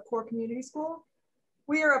director of Core Community School.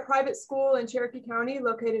 We are a private school in Cherokee County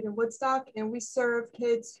located in Woodstock, and we serve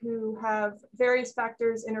kids who have various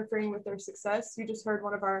factors interfering with their success. You just heard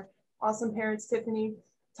one of our awesome parents, Tiffany,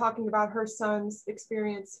 talking about her son's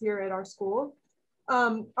experience here at our school.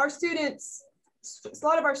 Our students a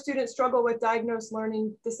lot of our students struggle with diagnosed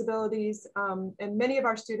learning disabilities, and many of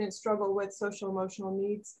our students struggle with social emotional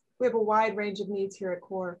needs. We have a wide range of needs here at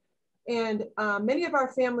CORE. And many of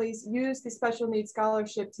our families use the special needs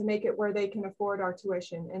scholarship to make it where they can afford our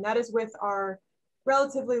tuition. And that is with our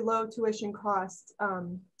relatively low tuition costs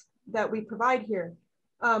that we provide here.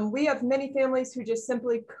 We have many families who just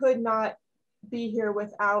simply could not be here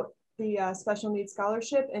without the special needs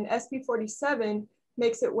scholarship, and SB 47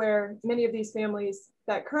 makes it where many of these families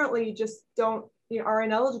that currently just don't, are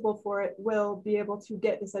ineligible for it will be able to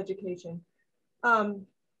get this education.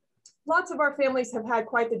 Lots of our families have had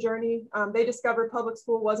quite the journey. They discovered public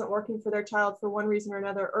school wasn't working for their child for one reason or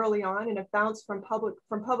another early on, and have bounced from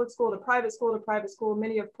public school to private school to private school.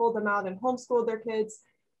 Many have pulled them out and homeschooled their kids.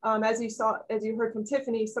 As you heard from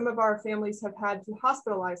Tiffany, some of our families have had to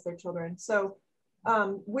hospitalize their children. So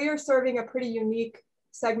we are serving a pretty unique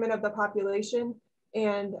segment of the population,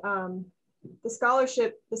 and the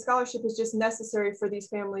scholarship is just necessary for these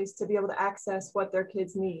families to be able to access what their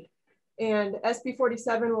kids need. And SB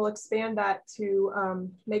 47 will expand that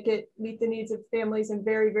to make it meet the needs of families in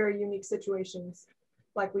very, very unique situations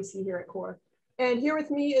like we see here at CORE. And here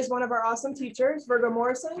with me is one of our awesome teachers, Virgo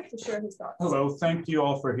Morrison, to share his thoughts. Hello, thank you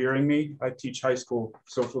all for hearing me. I teach high school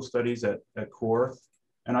social studies at CORE.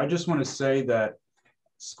 And I just want to say that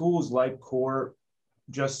schools like CORE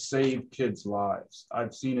just save kids' lives.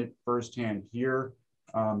 I've seen it firsthand here.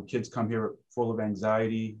 Kids come here full of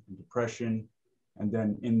anxiety and depression, and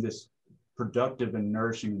then in this productive and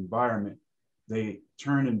nourishing environment, they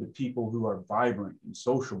turn into people who are vibrant and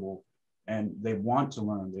sociable, and they want to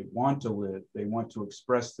learn, they want to live, they want to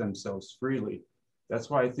express themselves freely. That's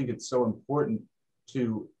why I think it's so important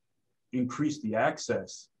to increase the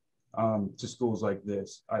access to schools like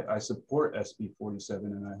this. I support SB 47,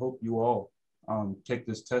 and I hope you all take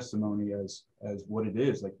this testimony as what it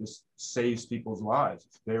is. Like, this saves people's lives.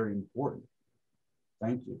 It's very important.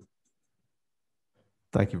 Thank you.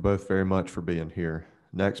 Thank you both very much for being here.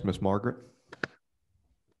 Next, Miss Margaret.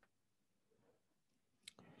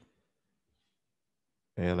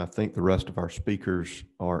 And I think the rest of our speakers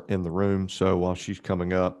are in the room. So while she's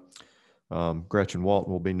coming up, Gretchen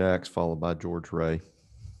Walton will be next, followed by George Ray.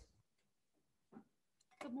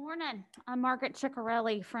 Good morning. I'm Margaret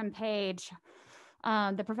Ciccarelli from PAGE,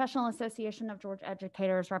 the Professional Association of Georgia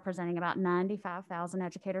Educators, representing about 95,000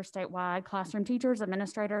 educators statewide, classroom teachers,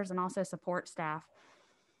 administrators, and also support staff.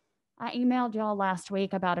 I emailed y'all last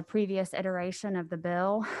week about a previous iteration of the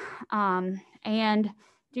bill, and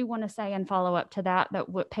do want to say in follow up to that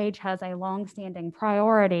PAGE has a longstanding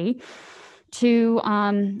priority to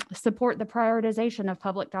support the prioritization of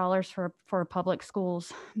public dollars for public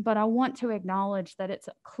schools. But I want to acknowledge that it's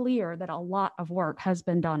clear that a lot of work has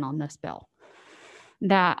been done on this bill,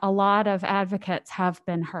 that a lot of advocates have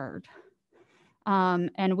been heard,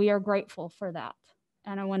 and we are grateful for that.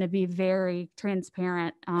 And I want to be very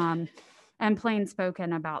transparent and plain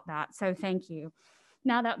spoken about that. So thank you.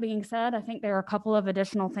 Now, that being said, I think there are a couple of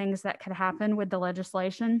additional things that could happen with the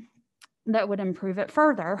legislation that would improve it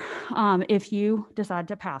further if you decide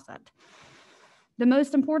to pass it. The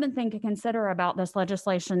most important thing to consider about this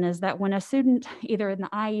legislation is that when a student, either in the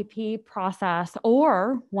IEP process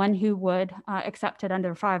or one who would accept it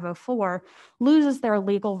under 504, loses their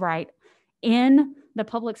legal right in the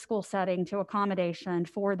public school setting to accommodation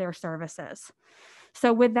for their services.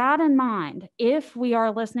 So with that in mind, if we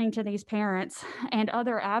are listening to these parents and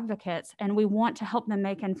other advocates and we want to help them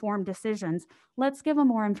make informed decisions, let's give them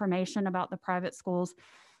more information about the private schools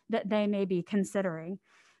that they may be considering,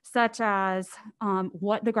 such as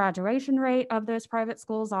what the graduation rate of those private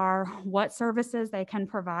schools are, what services they can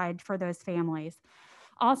provide for those families.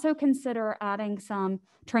 Also consider adding some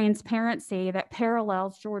transparency that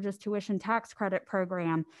parallels Georgia's tuition tax credit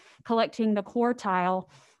program, collecting the quartile,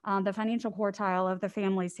 the financial quartile of the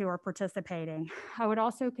families who are participating. I would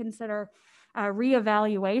also consider a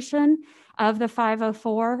reevaluation of the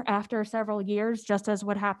 504 after several years, just as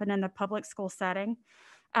would happen in the public school setting.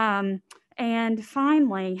 And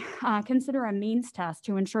finally, consider a means test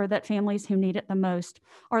to ensure that families who need it the most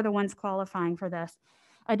are the ones qualifying for this.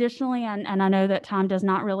 Additionally, and I know that time does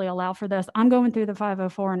not really allow for this, I'm going through the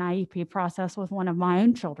 504 and IEP process with one of my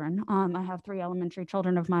own children. I have 3 elementary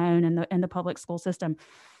children of my own in the public school system.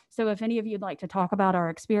 So if any of you'd like to talk about our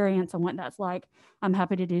experience and what that's like, I'm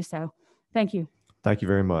happy to do so. Thank you. Thank you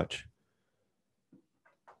very much.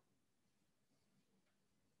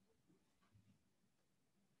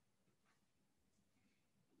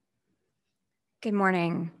 Good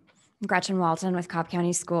morning. Gretchen Walton with Cobb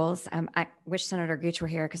County Schools. I wish Senator Gooch were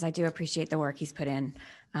here because I do appreciate the work he's put in.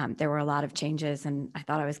 There were a lot of changes, and I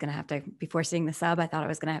thought I was going to have to, before seeing the sub, I thought I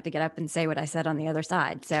was going to have to get up and say what I said on the other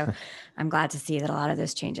side. So I'm glad to see that a lot of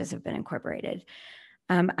those changes have been incorporated.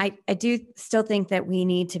 I do still think that we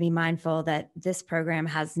need to be mindful that this program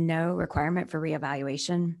has no requirement for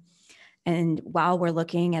reevaluation. And while we're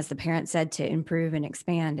looking, as the parent said, to improve and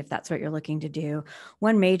expand, if that's what you're looking to do,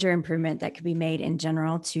 one major improvement that could be made in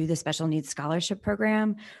general to the special needs scholarship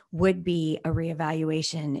program would be a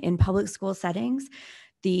reevaluation in public school settings.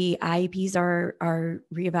 The IEPs are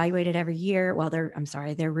reevaluated every year. Well,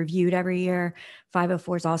 they're reviewed every year.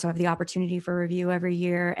 504s also have the opportunity for review every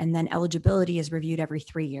year, and then eligibility is reviewed every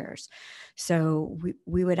 3 years. So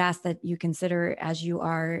we would ask that you consider, as you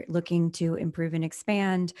are looking to improve and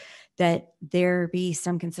expand, that there be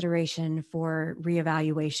some consideration for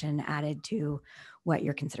reevaluation added to what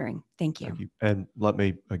you're considering. Thank you. Thank you. And let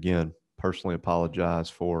me again personally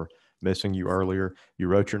apologize for missing you earlier. You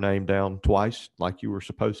wrote your name down twice like you were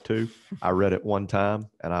supposed to. I read it one time,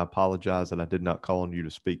 and I apologize that I did not call on you to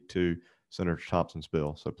speak to Senator Thompson's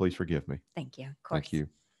bill. So please forgive me. Thank you. Of course. Thank you.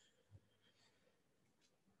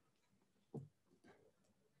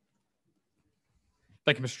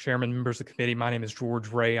 Thank you, Mr. Chairman, members of the committee. My name is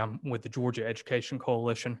George Ray. I'm with the Georgia Education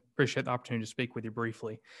Coalition. Appreciate the opportunity to speak with you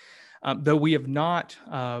briefly. Though we have not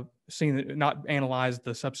not analyzed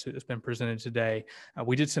the substitute that's been presented today,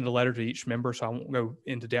 we did send a letter to each member, so I won't go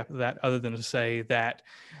into depth of that other than to say that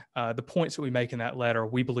the points that we make in that letter,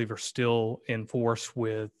 we believe are still in force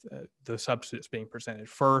with the substitutes being presented.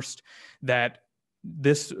 First, that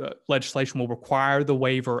this legislation will require the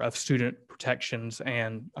waiver of student protections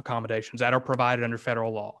and accommodations that are provided under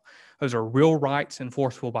federal law. Those are real rights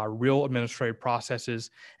enforceable by real administrative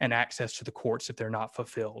processes and access to the courts if they're not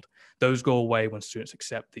fulfilled. Those go away when students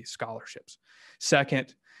accept these scholarships.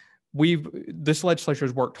 Second, this legislature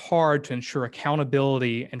has worked hard to ensure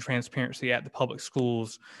accountability and transparency at the public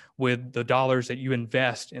schools with the dollars that you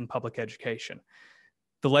invest in public education.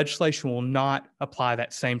 The legislation will not apply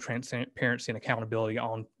that same transparency and accountability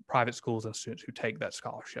on private schools and students who take that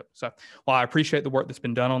scholarship. So while I appreciate the work that's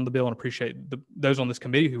been done on the bill and appreciate those on this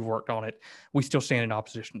committee who've worked on it, we still stand in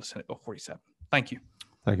opposition to Senate Bill 47. Thank you.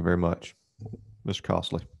 Thank you very much. Mr.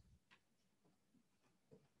 Costley.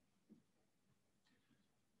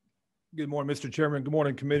 Good morning, Mr. Chairman. Good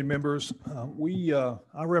morning, committee members.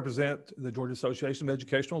 I represent the Georgia Association of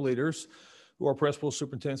Educational Leaders, who are principals,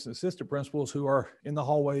 superintendents, and assistant principals who are in the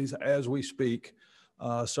hallways as we speak,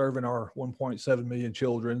 serving our 1.7 million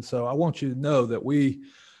children. So I want you to know that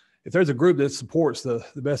if there's a group that supports the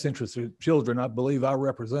best interests of children, I believe I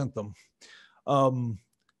represent them.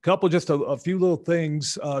 Just a few little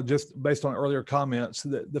things, just based on earlier comments.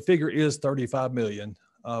 The figure is 35 million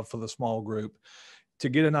for the small group. To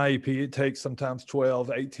get an IEP, it takes sometimes 12,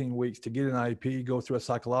 18 weeks to get an IEP, go through a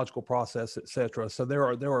psychological process, et cetera. So there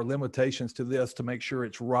are limitations to this to make sure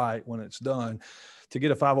it's right when it's done. To get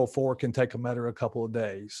a 504 can take a matter of a couple of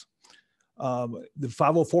days. The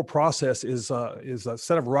 504 process is a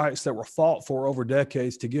set of rights that were fought for over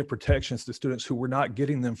decades to give protections to students who were not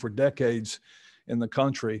getting them for decades in the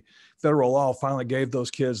country. Federal law finally gave those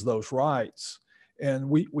kids those rights. And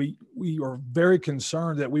we are very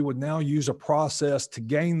concerned that we would now use a process to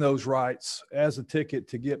gain those rights as a ticket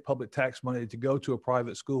to get public tax money to go to a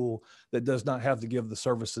private school that does not have to give the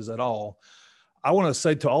services at all. I want to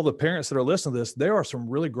say to all the parents that are listening to this, there are some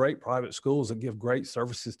really great private schools that give great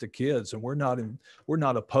services to kids, and we're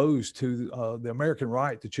not opposed to the American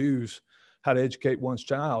right to choose how to educate one's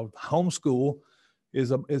child. Homeschool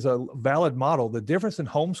is a valid model. The difference in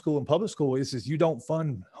homeschool and public school is you don't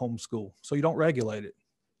fund homeschool, so you don't regulate it.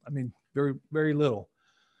 I mean, very, very little.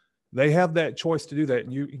 They have that choice to do that,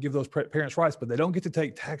 and you give those parents rights, but they don't get to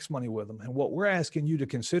take tax money with them. And what we're asking you to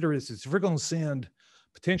consider is if we're going to send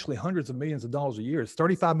potentially hundreds of millions of dollars a year, it's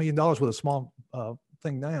 $35 million with a small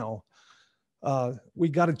thing now, we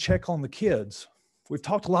got to check on the kids. We've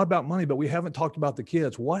talked a lot about money, but we haven't talked about the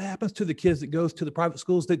kids. What happens to the kids that goes to the private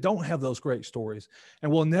schools that don't have those great stories? And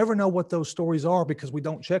we'll never know what those stories are because we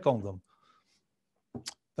don't check on them.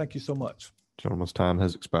 Thank you so much. Gentleman's time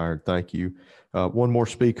has expired. Thank you. One more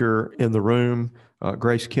speaker in the room,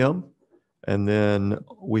 Grace Kim, and then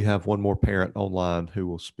we have one more parent online who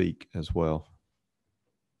will speak as well.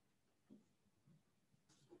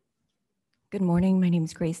 Good morning. My name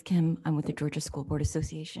is Grace Kim. I'm with the Georgia School Board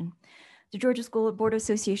Association. The Georgia School Board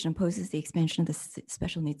Association opposes the expansion of the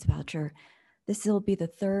special needs voucher. This will be the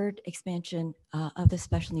third expansion of the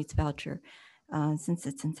special needs voucher since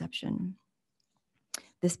its inception.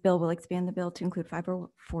 This bill will expand the bill to include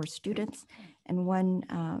 504 students, and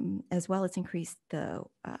one, as well as increase the,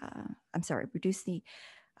 reduce the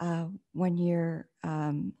 1 year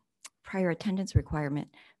prior attendance requirement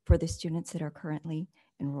for the students that are currently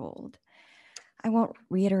enrolled. I won't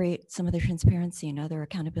reiterate some of the transparency and other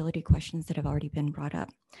accountability questions that have already been brought up.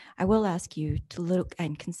 I will ask you to look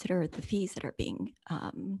and consider the fees that are being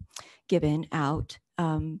given out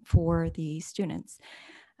for the students.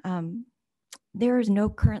 There is no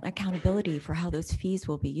current accountability for how those fees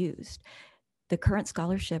will be used. The current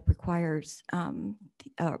scholarship requires,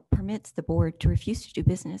 permits the board to refuse to do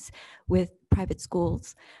business with private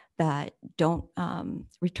schools that don't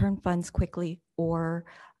return funds quickly or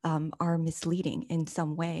are misleading in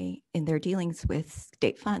some way in their dealings with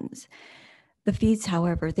state funds. The fees,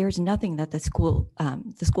 however, there's nothing that the school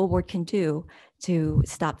board can do to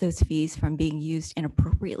stop those fees from being used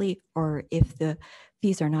inappropriately, or if the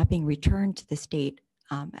fees are not being returned to the state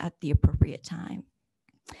at the appropriate time.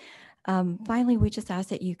 Finally, we just ask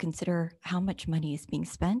that you consider how much money is being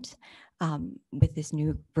spent with this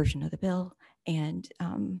new version of the bill, and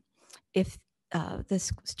if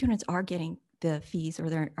the students are getting the fees or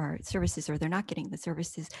their services, or they're not getting the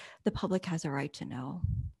services, the public has a right to know.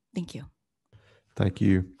 Thank you. Thank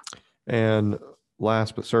you. And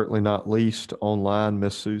last but certainly not least, online,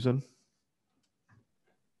 Miss Susan.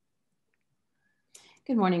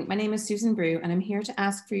 Good morning. My name is Susan Brew, and I'm here to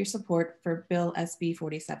ask for your support for Bill SB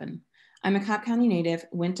 47. I'm a Cobb County native,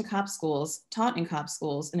 went to Cobb schools, taught in Cobb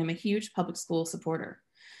schools, and I'm a huge public school supporter.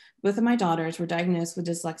 Both of my daughters were diagnosed with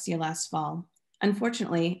dyslexia last fall.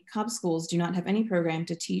 Unfortunately, Cobb schools do not have any program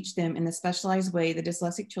to teach them in the specialized way the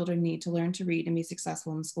dyslexic children need to learn to read and be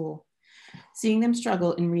successful in school. Seeing them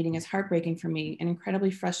struggle in reading is heartbreaking for me and incredibly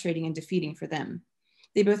frustrating and defeating for them.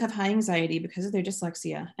 They both have high anxiety because of their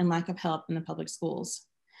dyslexia and lack of help in the public schools.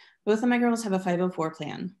 Both of my girls have a 504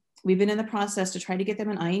 plan. We've been in the process to try to get them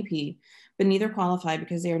an IEP, but neither qualify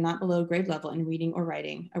because they are not below grade level in reading or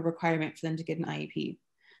writing, a requirement for them to get an IEP.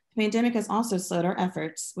 The pandemic has also slowed our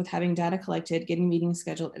efforts with having data collected, getting meetings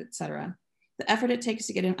scheduled, etc. The effort it takes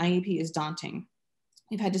to get an IEP is daunting.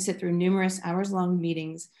 We've had to sit through numerous hours-long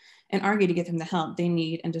meetings and argue to get them the help they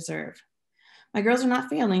need and deserve. My girls are not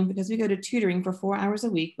failing because we go to tutoring for 4 hours a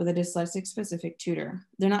week with a dyslexic-specific tutor.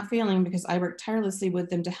 They're not failing because I work tirelessly with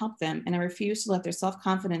them to help them, and I refuse to let their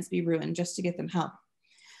self-confidence be ruined just to get them help.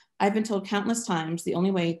 I've been told countless times the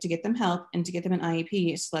only way to get them help and to get them an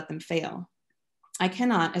IEP is to let them fail. I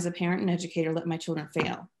cannot, as a parent and educator, let my children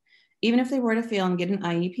fail. Even if they were to fail and get an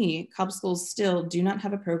IEP, Cobb schools still do not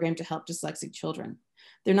have a program to help dyslexic children.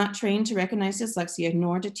 They're not trained to recognize dyslexia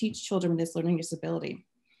nor to teach children with this learning disability.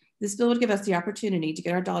 This bill would give us the opportunity to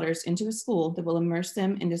get our daughters into a school that will immerse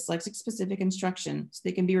them in dyslexic-specific instruction so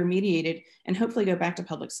they can be remediated and hopefully go back to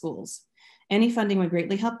public schools. Any funding would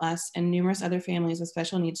greatly help us and numerous other families with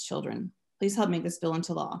special needs children. Please help make this bill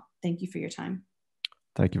into law. Thank you for your time.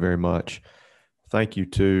 Thank you very much. Thank you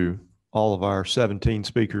to all of our 17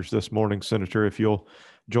 speakers this morning. Senator, if you'll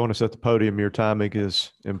join us at the podium, your timing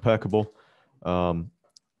is impeccable.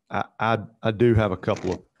 I do have a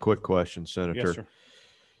couple of quick questions, Senator. Yes, sir.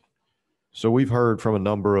 So we've heard from a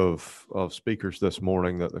number of speakers this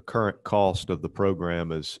morning that the current cost of the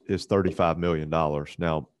program is $35 million.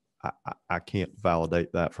 Now, I can't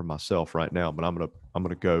validate that for myself right now, but I'm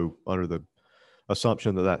gonna go under the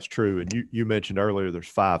assumption that that's true. And you mentioned earlier there's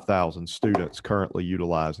 5,000 students currently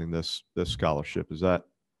utilizing this scholarship. Is that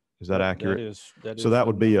accurate? That so that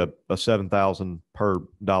would be a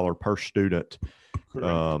 $7,000 per student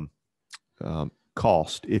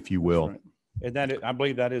cost, if you will. Right. And that I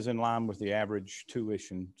believe that is in line with the average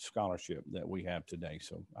tuition scholarship that we have today.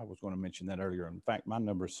 So I was going to mention that earlier. In fact, my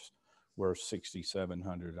numbers were $6,700,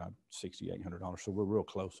 $6,800. So we're real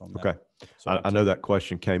close on that. Okay. So I know that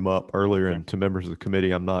question came up earlier, and to members of the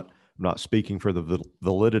committee, I'm not speaking for the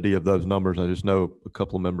validity of those numbers. I just know a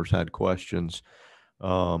couple of members had questions.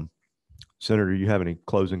 Senator, you have any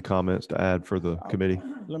closing comments to add for the committee?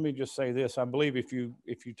 Let me just say this. I believe if you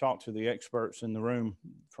talk to the experts in the room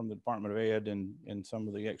from the Department of Ed and some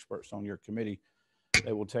of the experts on your committee,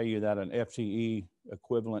 they will tell you that an FTE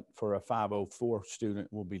equivalent for a 504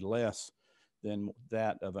 student will be less than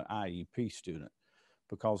that of an IEP student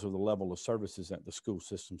because of the level of services that the school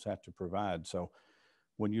systems have to provide. So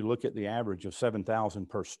when you look at the average of 7,000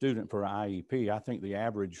 per student for an IEP, I think the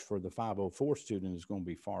average for the 504 student is going to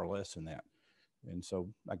be far less than that. And so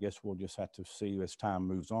I guess we'll just have to see as time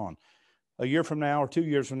moves on. A year from now or 2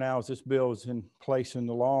 years from now, as this bill is in place in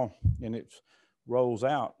the law and it rolls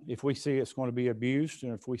out, if we see it's going to be abused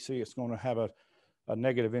and if we see it's going to have a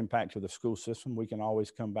negative impact to the school system, we can always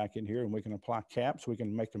come back in here and we can apply caps. We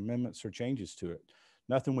can make amendments or changes to it.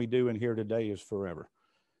 nothing we do in here today is forever.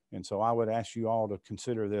 And so I would ask you all to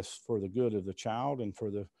consider this for the good of the child and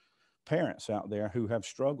for the parents out there who have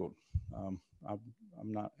struggled. I'm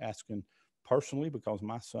not asking personally because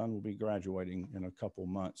my son will be graduating in a couple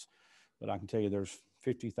months, but I can tell you there's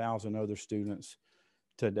 50,000 other students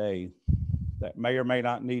today that may or may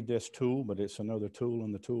not need this tool, but it's another tool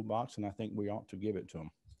in the toolbox, and I think we ought to give it to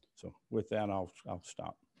them. So with that, I'll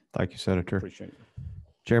stop. Thank you, Senator. Appreciate it.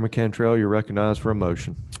 Chairman Cantrell, you're recognized for a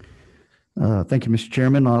motion. Thank you, Mr.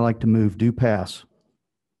 Chairman. I'd like to move do pass.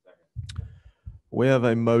 We have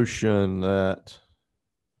a motion that,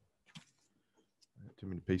 too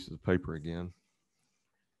many pieces of paper again.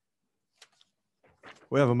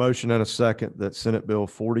 We have a motion and a second that Senate Bill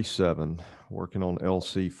 47, working on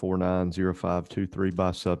LC 490523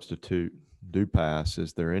 by substitute, do pass.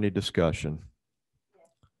 Is there any discussion?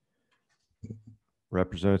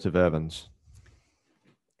 Representative Evans.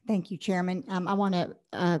 Thank you, Chairman. I want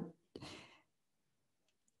to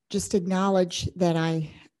just acknowledge that I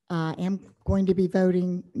am going to be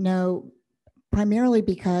voting no, primarily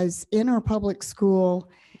because in our public school.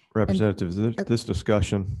 Representatives, this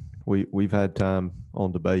discussion, we've had time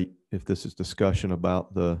on debate. If this is discussion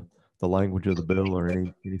about the language of the bill or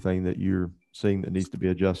anything that you're seeing that needs to be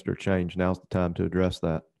adjusted or changed, now's the time to address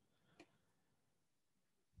that.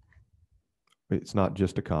 It's not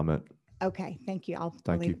just a comment. Okay, thank you. I'll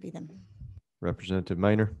Thank leave you. it be them. Representative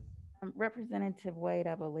Maynor. Representative Wade,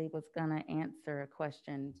 I believe, was going to answer a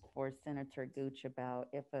question for Senator Gooch about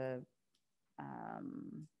if a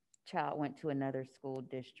child went to another school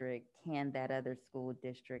district, can that other school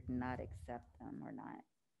district not accept them or not?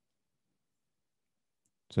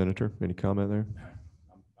 Senator, any comment there?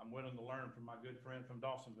 I'm willing to learn from my good friend from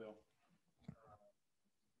Dawsonville.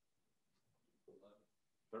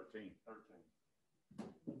 13.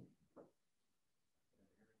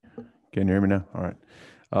 Can you hear me now? All right.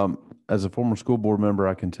 As a former school board member,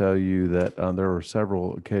 I can tell you that there are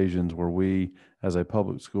several occasions where we, as a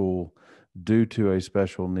public school, due to a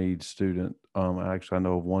special needs student, actually I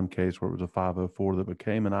know of one case where it was a 504 that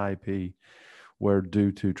became an IEP, where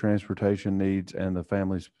due to transportation needs and the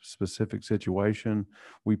family's specific situation,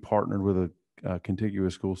 we partnered with a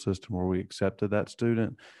contiguous school system where we accepted that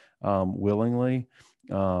student willingly.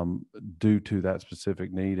 Due to that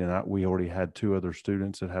specific need. And we already had two other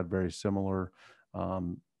students that had very similar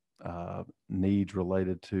needs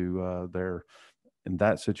related to in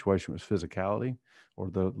that situation was physicality or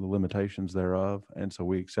the limitations thereof. And so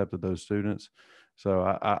we accepted those students. So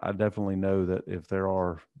I definitely know that if there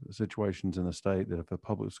are situations in the state that if a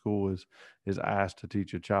public school is asked to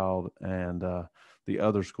teach a child and the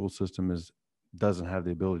other school system doesn't have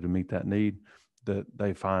the ability to meet that need, that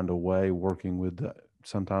they find a way working with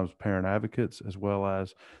sometimes parent advocates as well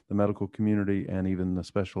as the medical community and even the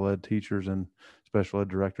special ed teachers and special ed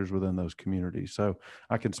directors within those communities. So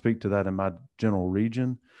I can speak to that in my general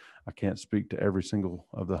region. I can't speak to every single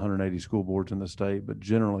of the 180 school boards in the state, but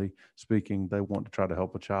generally speaking, they want to try to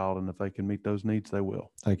help a child, and if they can meet those needs, they will.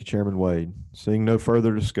 Thank you, Chairman Wade. Seeing no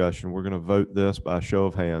further discussion, we're going to vote this by a show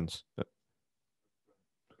of hands.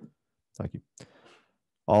 Thank you.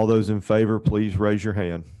 All those in favor, please raise your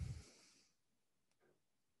hand.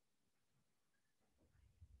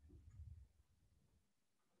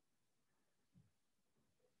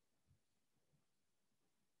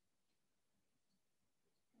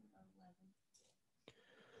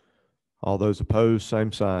 All those opposed,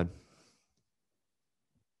 same sign.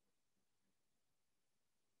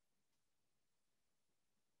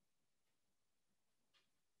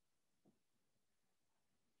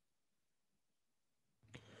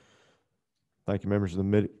 Thank you, members of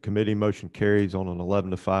the committee. Motion carries on an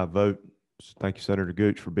 11-5 vote. Thank you, Senator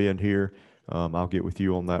Gooch, for being here. I'll get with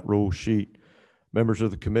you on that rule sheet. Members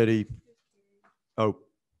of the committee,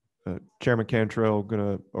 Chairman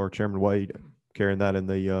Cantrell or Chairman Wade carrying that in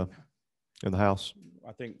the House.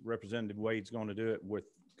 I think Representative Wade's going to do it with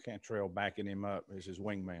Cantrell backing him up as his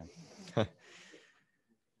wingman.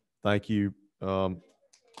 Thank you.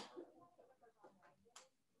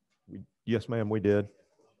 Yes, ma'am, we did.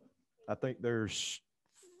 I think there's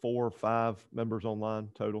 4 or 5 members online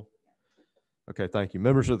total. Okay, thank you.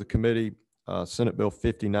 Members of the committee, Senate Bill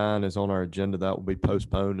 59 is on our agenda. That will be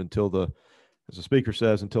postponed until as the speaker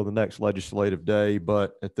says, until the next legislative day.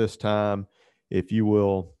 But at this time, if you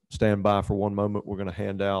will stand by for one moment, we're going to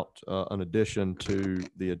hand out an addition to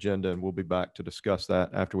the agenda, and we'll be back to discuss that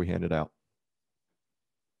after we hand it out.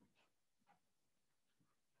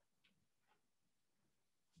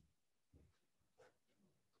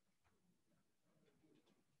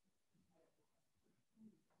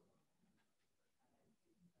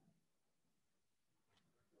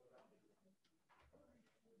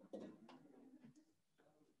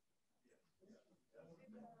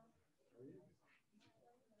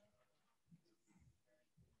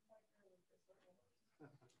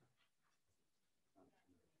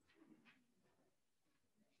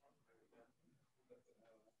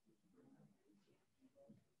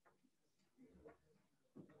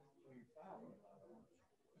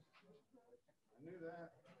 I knew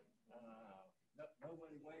that.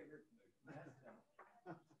 Nobody wavered.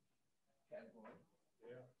 Category.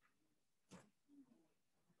 Yeah.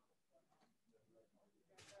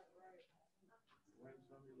 Win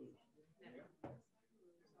some, you lose.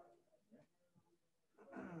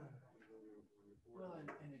 Well, and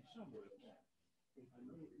it's somewhat of that. If you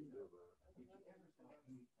know, if you ever thought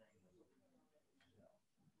anything was yourself,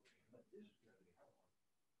 but this is going to be hard.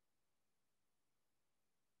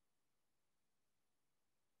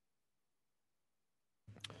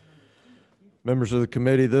 Members of the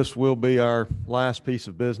committee, this will be our last piece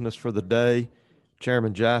of business for the day.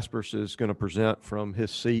 Chairman Jaspers is going to present from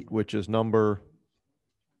his seat, which is number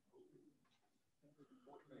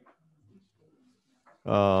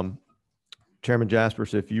Chairman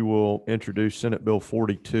Jaspers, if you will introduce Senate Bill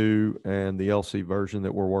 42 and the LC version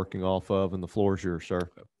that we're working off of, and the floor is yours, sir.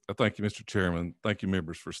 Thank you, Mr. Chairman. Thank you,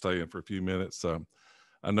 members, for staying for a few minutes.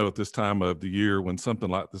 I know at this time of the year, when something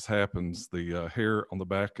like this happens, the hair on the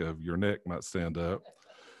back of your neck might stand up,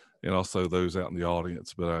 and also those out in the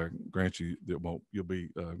audience, but I grant you that you'll be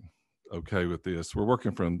okay with this. We're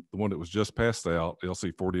working from the one that was just passed out,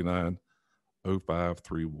 LC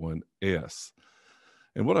 490531S.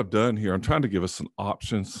 And what I've done here, I'm trying to give us some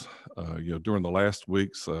options. During the last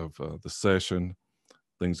weeks of the session,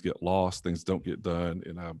 things get lost, things don't get done.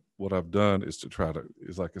 And what I've done is to try to,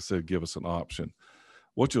 like I said, give us an option.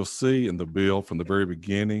 What you'll see in the bill from the very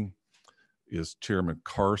beginning is Chairman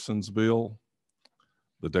Carson's bill,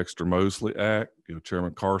 the Dexter Mosley Act.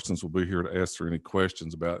 Chairman Carson's will be here to answer any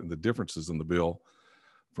questions about the differences in the bill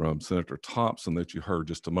from Senator Thompson that you heard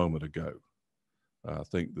just a moment ago. I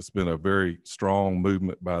think there's been a very strong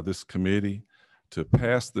movement by this committee to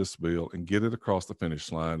pass this bill and get it across the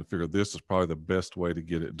finish line and figure this is probably the best way to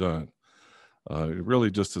get it done. It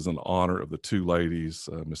really just is an honor of the two ladies,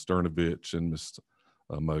 Ms. Sternovich and Ms.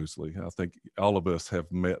 Mosley. I think all of us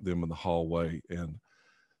have met them in the hallway and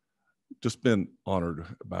just been honored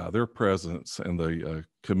by their presence and the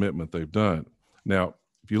commitment they've done. Now,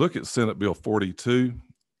 if you look at Senate Bill 42,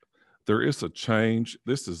 there is a change.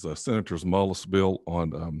 This is Senator Mullis' bill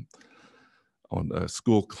on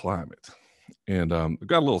school climate. And I've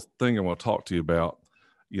got a little thing I want to talk to you about.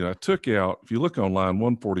 I took out, if you look on line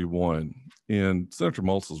 141 in Senator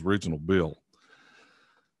Mullis' original bill,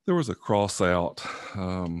 there was a cross out.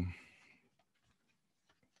 You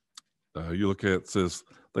look at it, says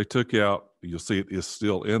they took out, you'll see it is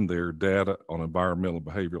still in there, data on environmental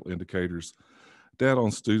behavioral indicators, data on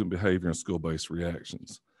student behavior and school-based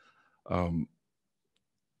reactions. As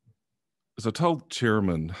I told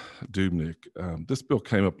Chairman Dubnik, this bill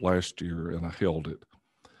came up last year and I held it.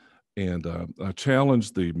 And I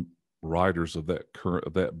challenged the writers of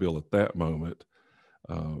that bill at that moment,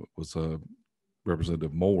 was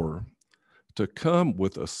Representative Moore, to come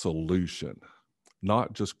with a solution,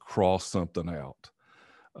 not just cross something out.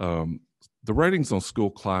 The ratings on school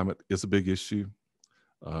climate is a big issue.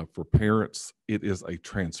 For parents, it is a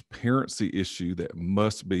transparency issue that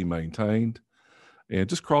must be maintained. And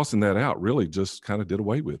just crossing that out really just kind of did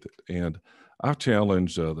away with it. And I've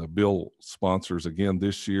challenged the bill sponsors again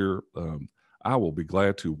this year. I will be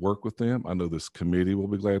glad to work with them. I know this committee will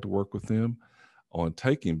be glad to work with them on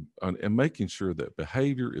and making sure that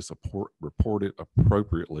behavior is reported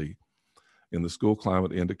appropriately in the school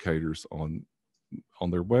climate indicators on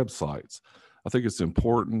their websites. I think it's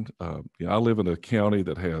important. I live in a county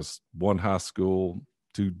that has one high school,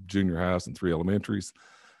 2 junior highs, and 3 elementaries.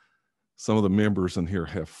 Some of the members in here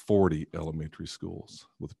have 40 elementary schools.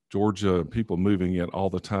 With Georgia, people moving in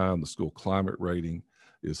all the time, the school climate rating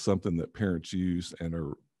is something that parents use and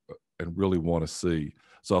really want to see.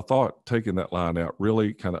 So I thought taking that line out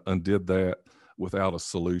really kind of undid that without a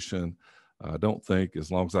solution. I don't think,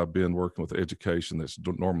 as long as I've been working with education, that's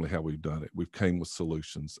normally how we've done it. We've came with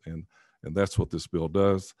solutions, and that's what this bill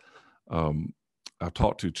does. I've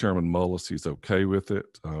talked to Chairman Mullis. He's okay with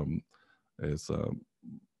it.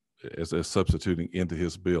 As substituting into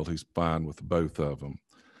his bill, he's fine with both of them.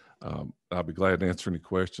 I'll be glad to answer any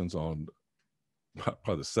questions on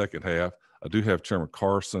probably the second half. I do have Chairman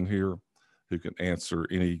Carson here who can answer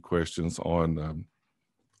any questions on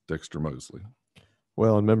Dexter Mosley.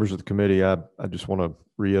 Well, and members of the committee, I just want to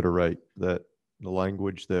reiterate that the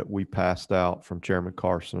language that we passed out from Chairman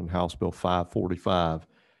Carson, House Bill 545,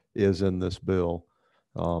 is in this bill.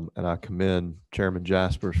 And I commend Chairman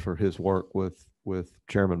Jaspers for his work with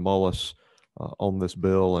Chairman Mullis on this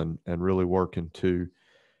bill and really working to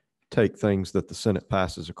take things that the Senate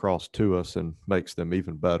passes across to us and makes them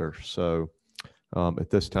even better. So at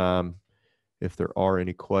this time, if there are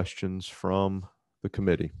any questions from the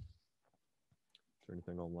committee. Is there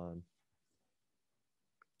anything online?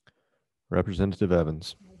 Representative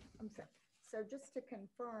Evans. I'm sorry. So just to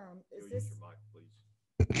confirm, is this?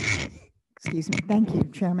 Excuse me. Thank you,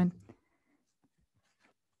 Chairman.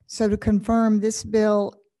 So to confirm, this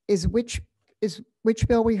bill is which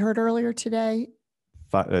bill we heard earlier today?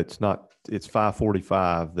 It's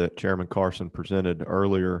 545 that Chairman Carson presented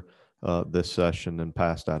earlier this session and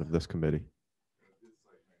passed out of this committee.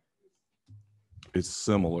 It's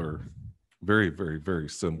similar, very, very, very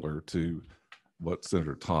similar to what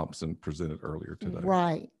Senator Thompson presented earlier today.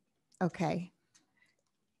 Right. Okay.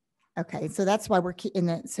 Okay. So that's why we're in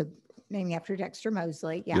the, so naming after Dexter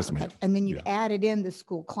Mosley. Yeah. Yes, okay. ma'am. And then you added in the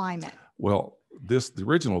school climate. Well, the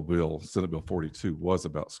original bill, Senate Bill 42, was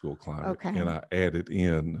about school climate. Okay. And I added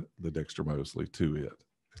in the Dexter Mosley to it.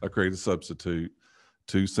 I created a substitute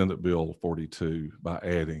to Senate Bill 42 by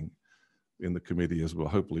adding in the committee, as we'll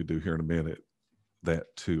hopefully do here in a minute,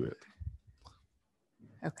 that to it.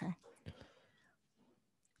 Okay.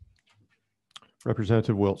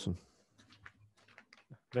 Representative Wilson.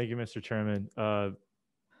 Thank you, Mr. Chairman.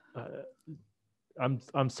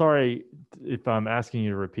 I'm sorry if I'm asking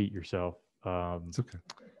you to repeat yourself. It's okay.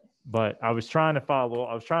 But I was trying to follow.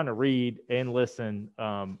 I was trying to read and listen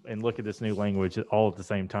and look at this new language all at the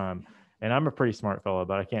same time. And I'm a pretty smart fellow,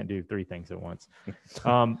 but I can't do three things at once.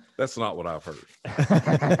 That's not what I've heard.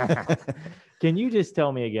 Can you just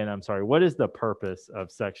tell me again? I'm sorry. What is the purpose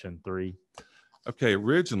of Section 3? Okay,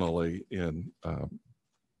 originally in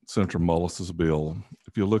Senator Mullis's bill,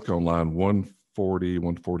 if you look on line 140,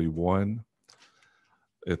 141,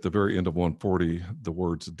 at the very end of 140, the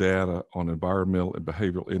words data on environmental and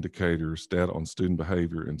behavioral indicators, data on student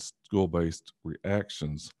behavior and school-based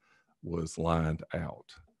reactions was lined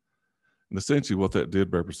out. And essentially what that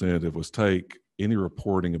did, Representative, was take any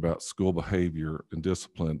reporting about school behavior and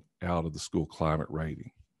discipline out of the school climate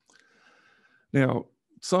rating. Now,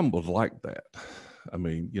 some would like that. I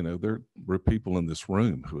mean, you know, there were people in this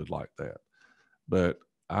room who would like that. But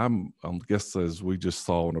I guess as we just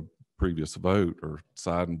saw in a previous vote, or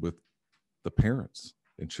siding with the parents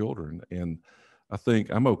and children. And I think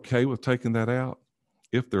I'm okay with taking that out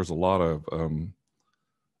if there's a lot of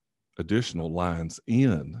additional lines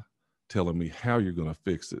in telling me how you're going to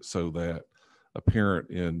fix it so that a parent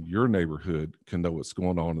in your neighborhood can know what's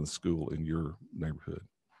going on in the school in your neighborhood.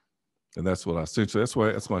 And that's what I essentially,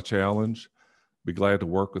 that's my challenge. Be glad to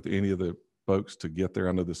work with any of the folks to get there.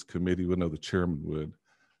 I know this committee would, know the chairman would,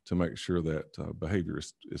 to make sure that behavior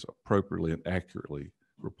is appropriately and accurately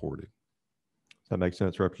reported. Does that make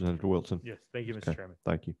sense, Representative Wilson? Yes, thank you, Mr. Okay, Chairman.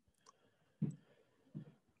 thank you.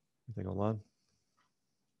 Anything online?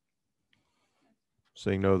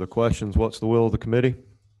 Seeing no other questions, what's the will of the committee?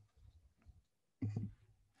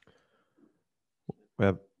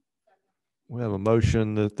 We have a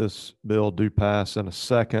motion that this bill do pass in a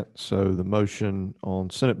second. So the motion on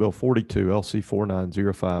Senate Bill 42, LC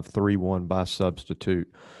 490531 by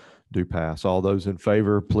substitute do pass. All those in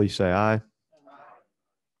favor, please say aye.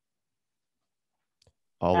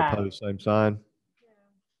 All opposed, same sign.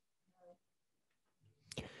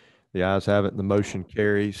 The ayes have it and the motion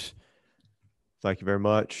carries. Thank you very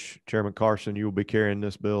much. Chairman Carson, you will be carrying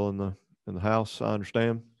this bill in the House, I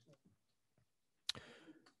understand.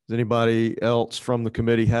 Does anybody else from the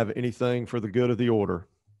committee have anything for the good of the order?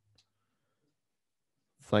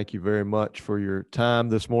 Thank you very much for your time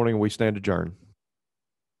this morning. We stand adjourned.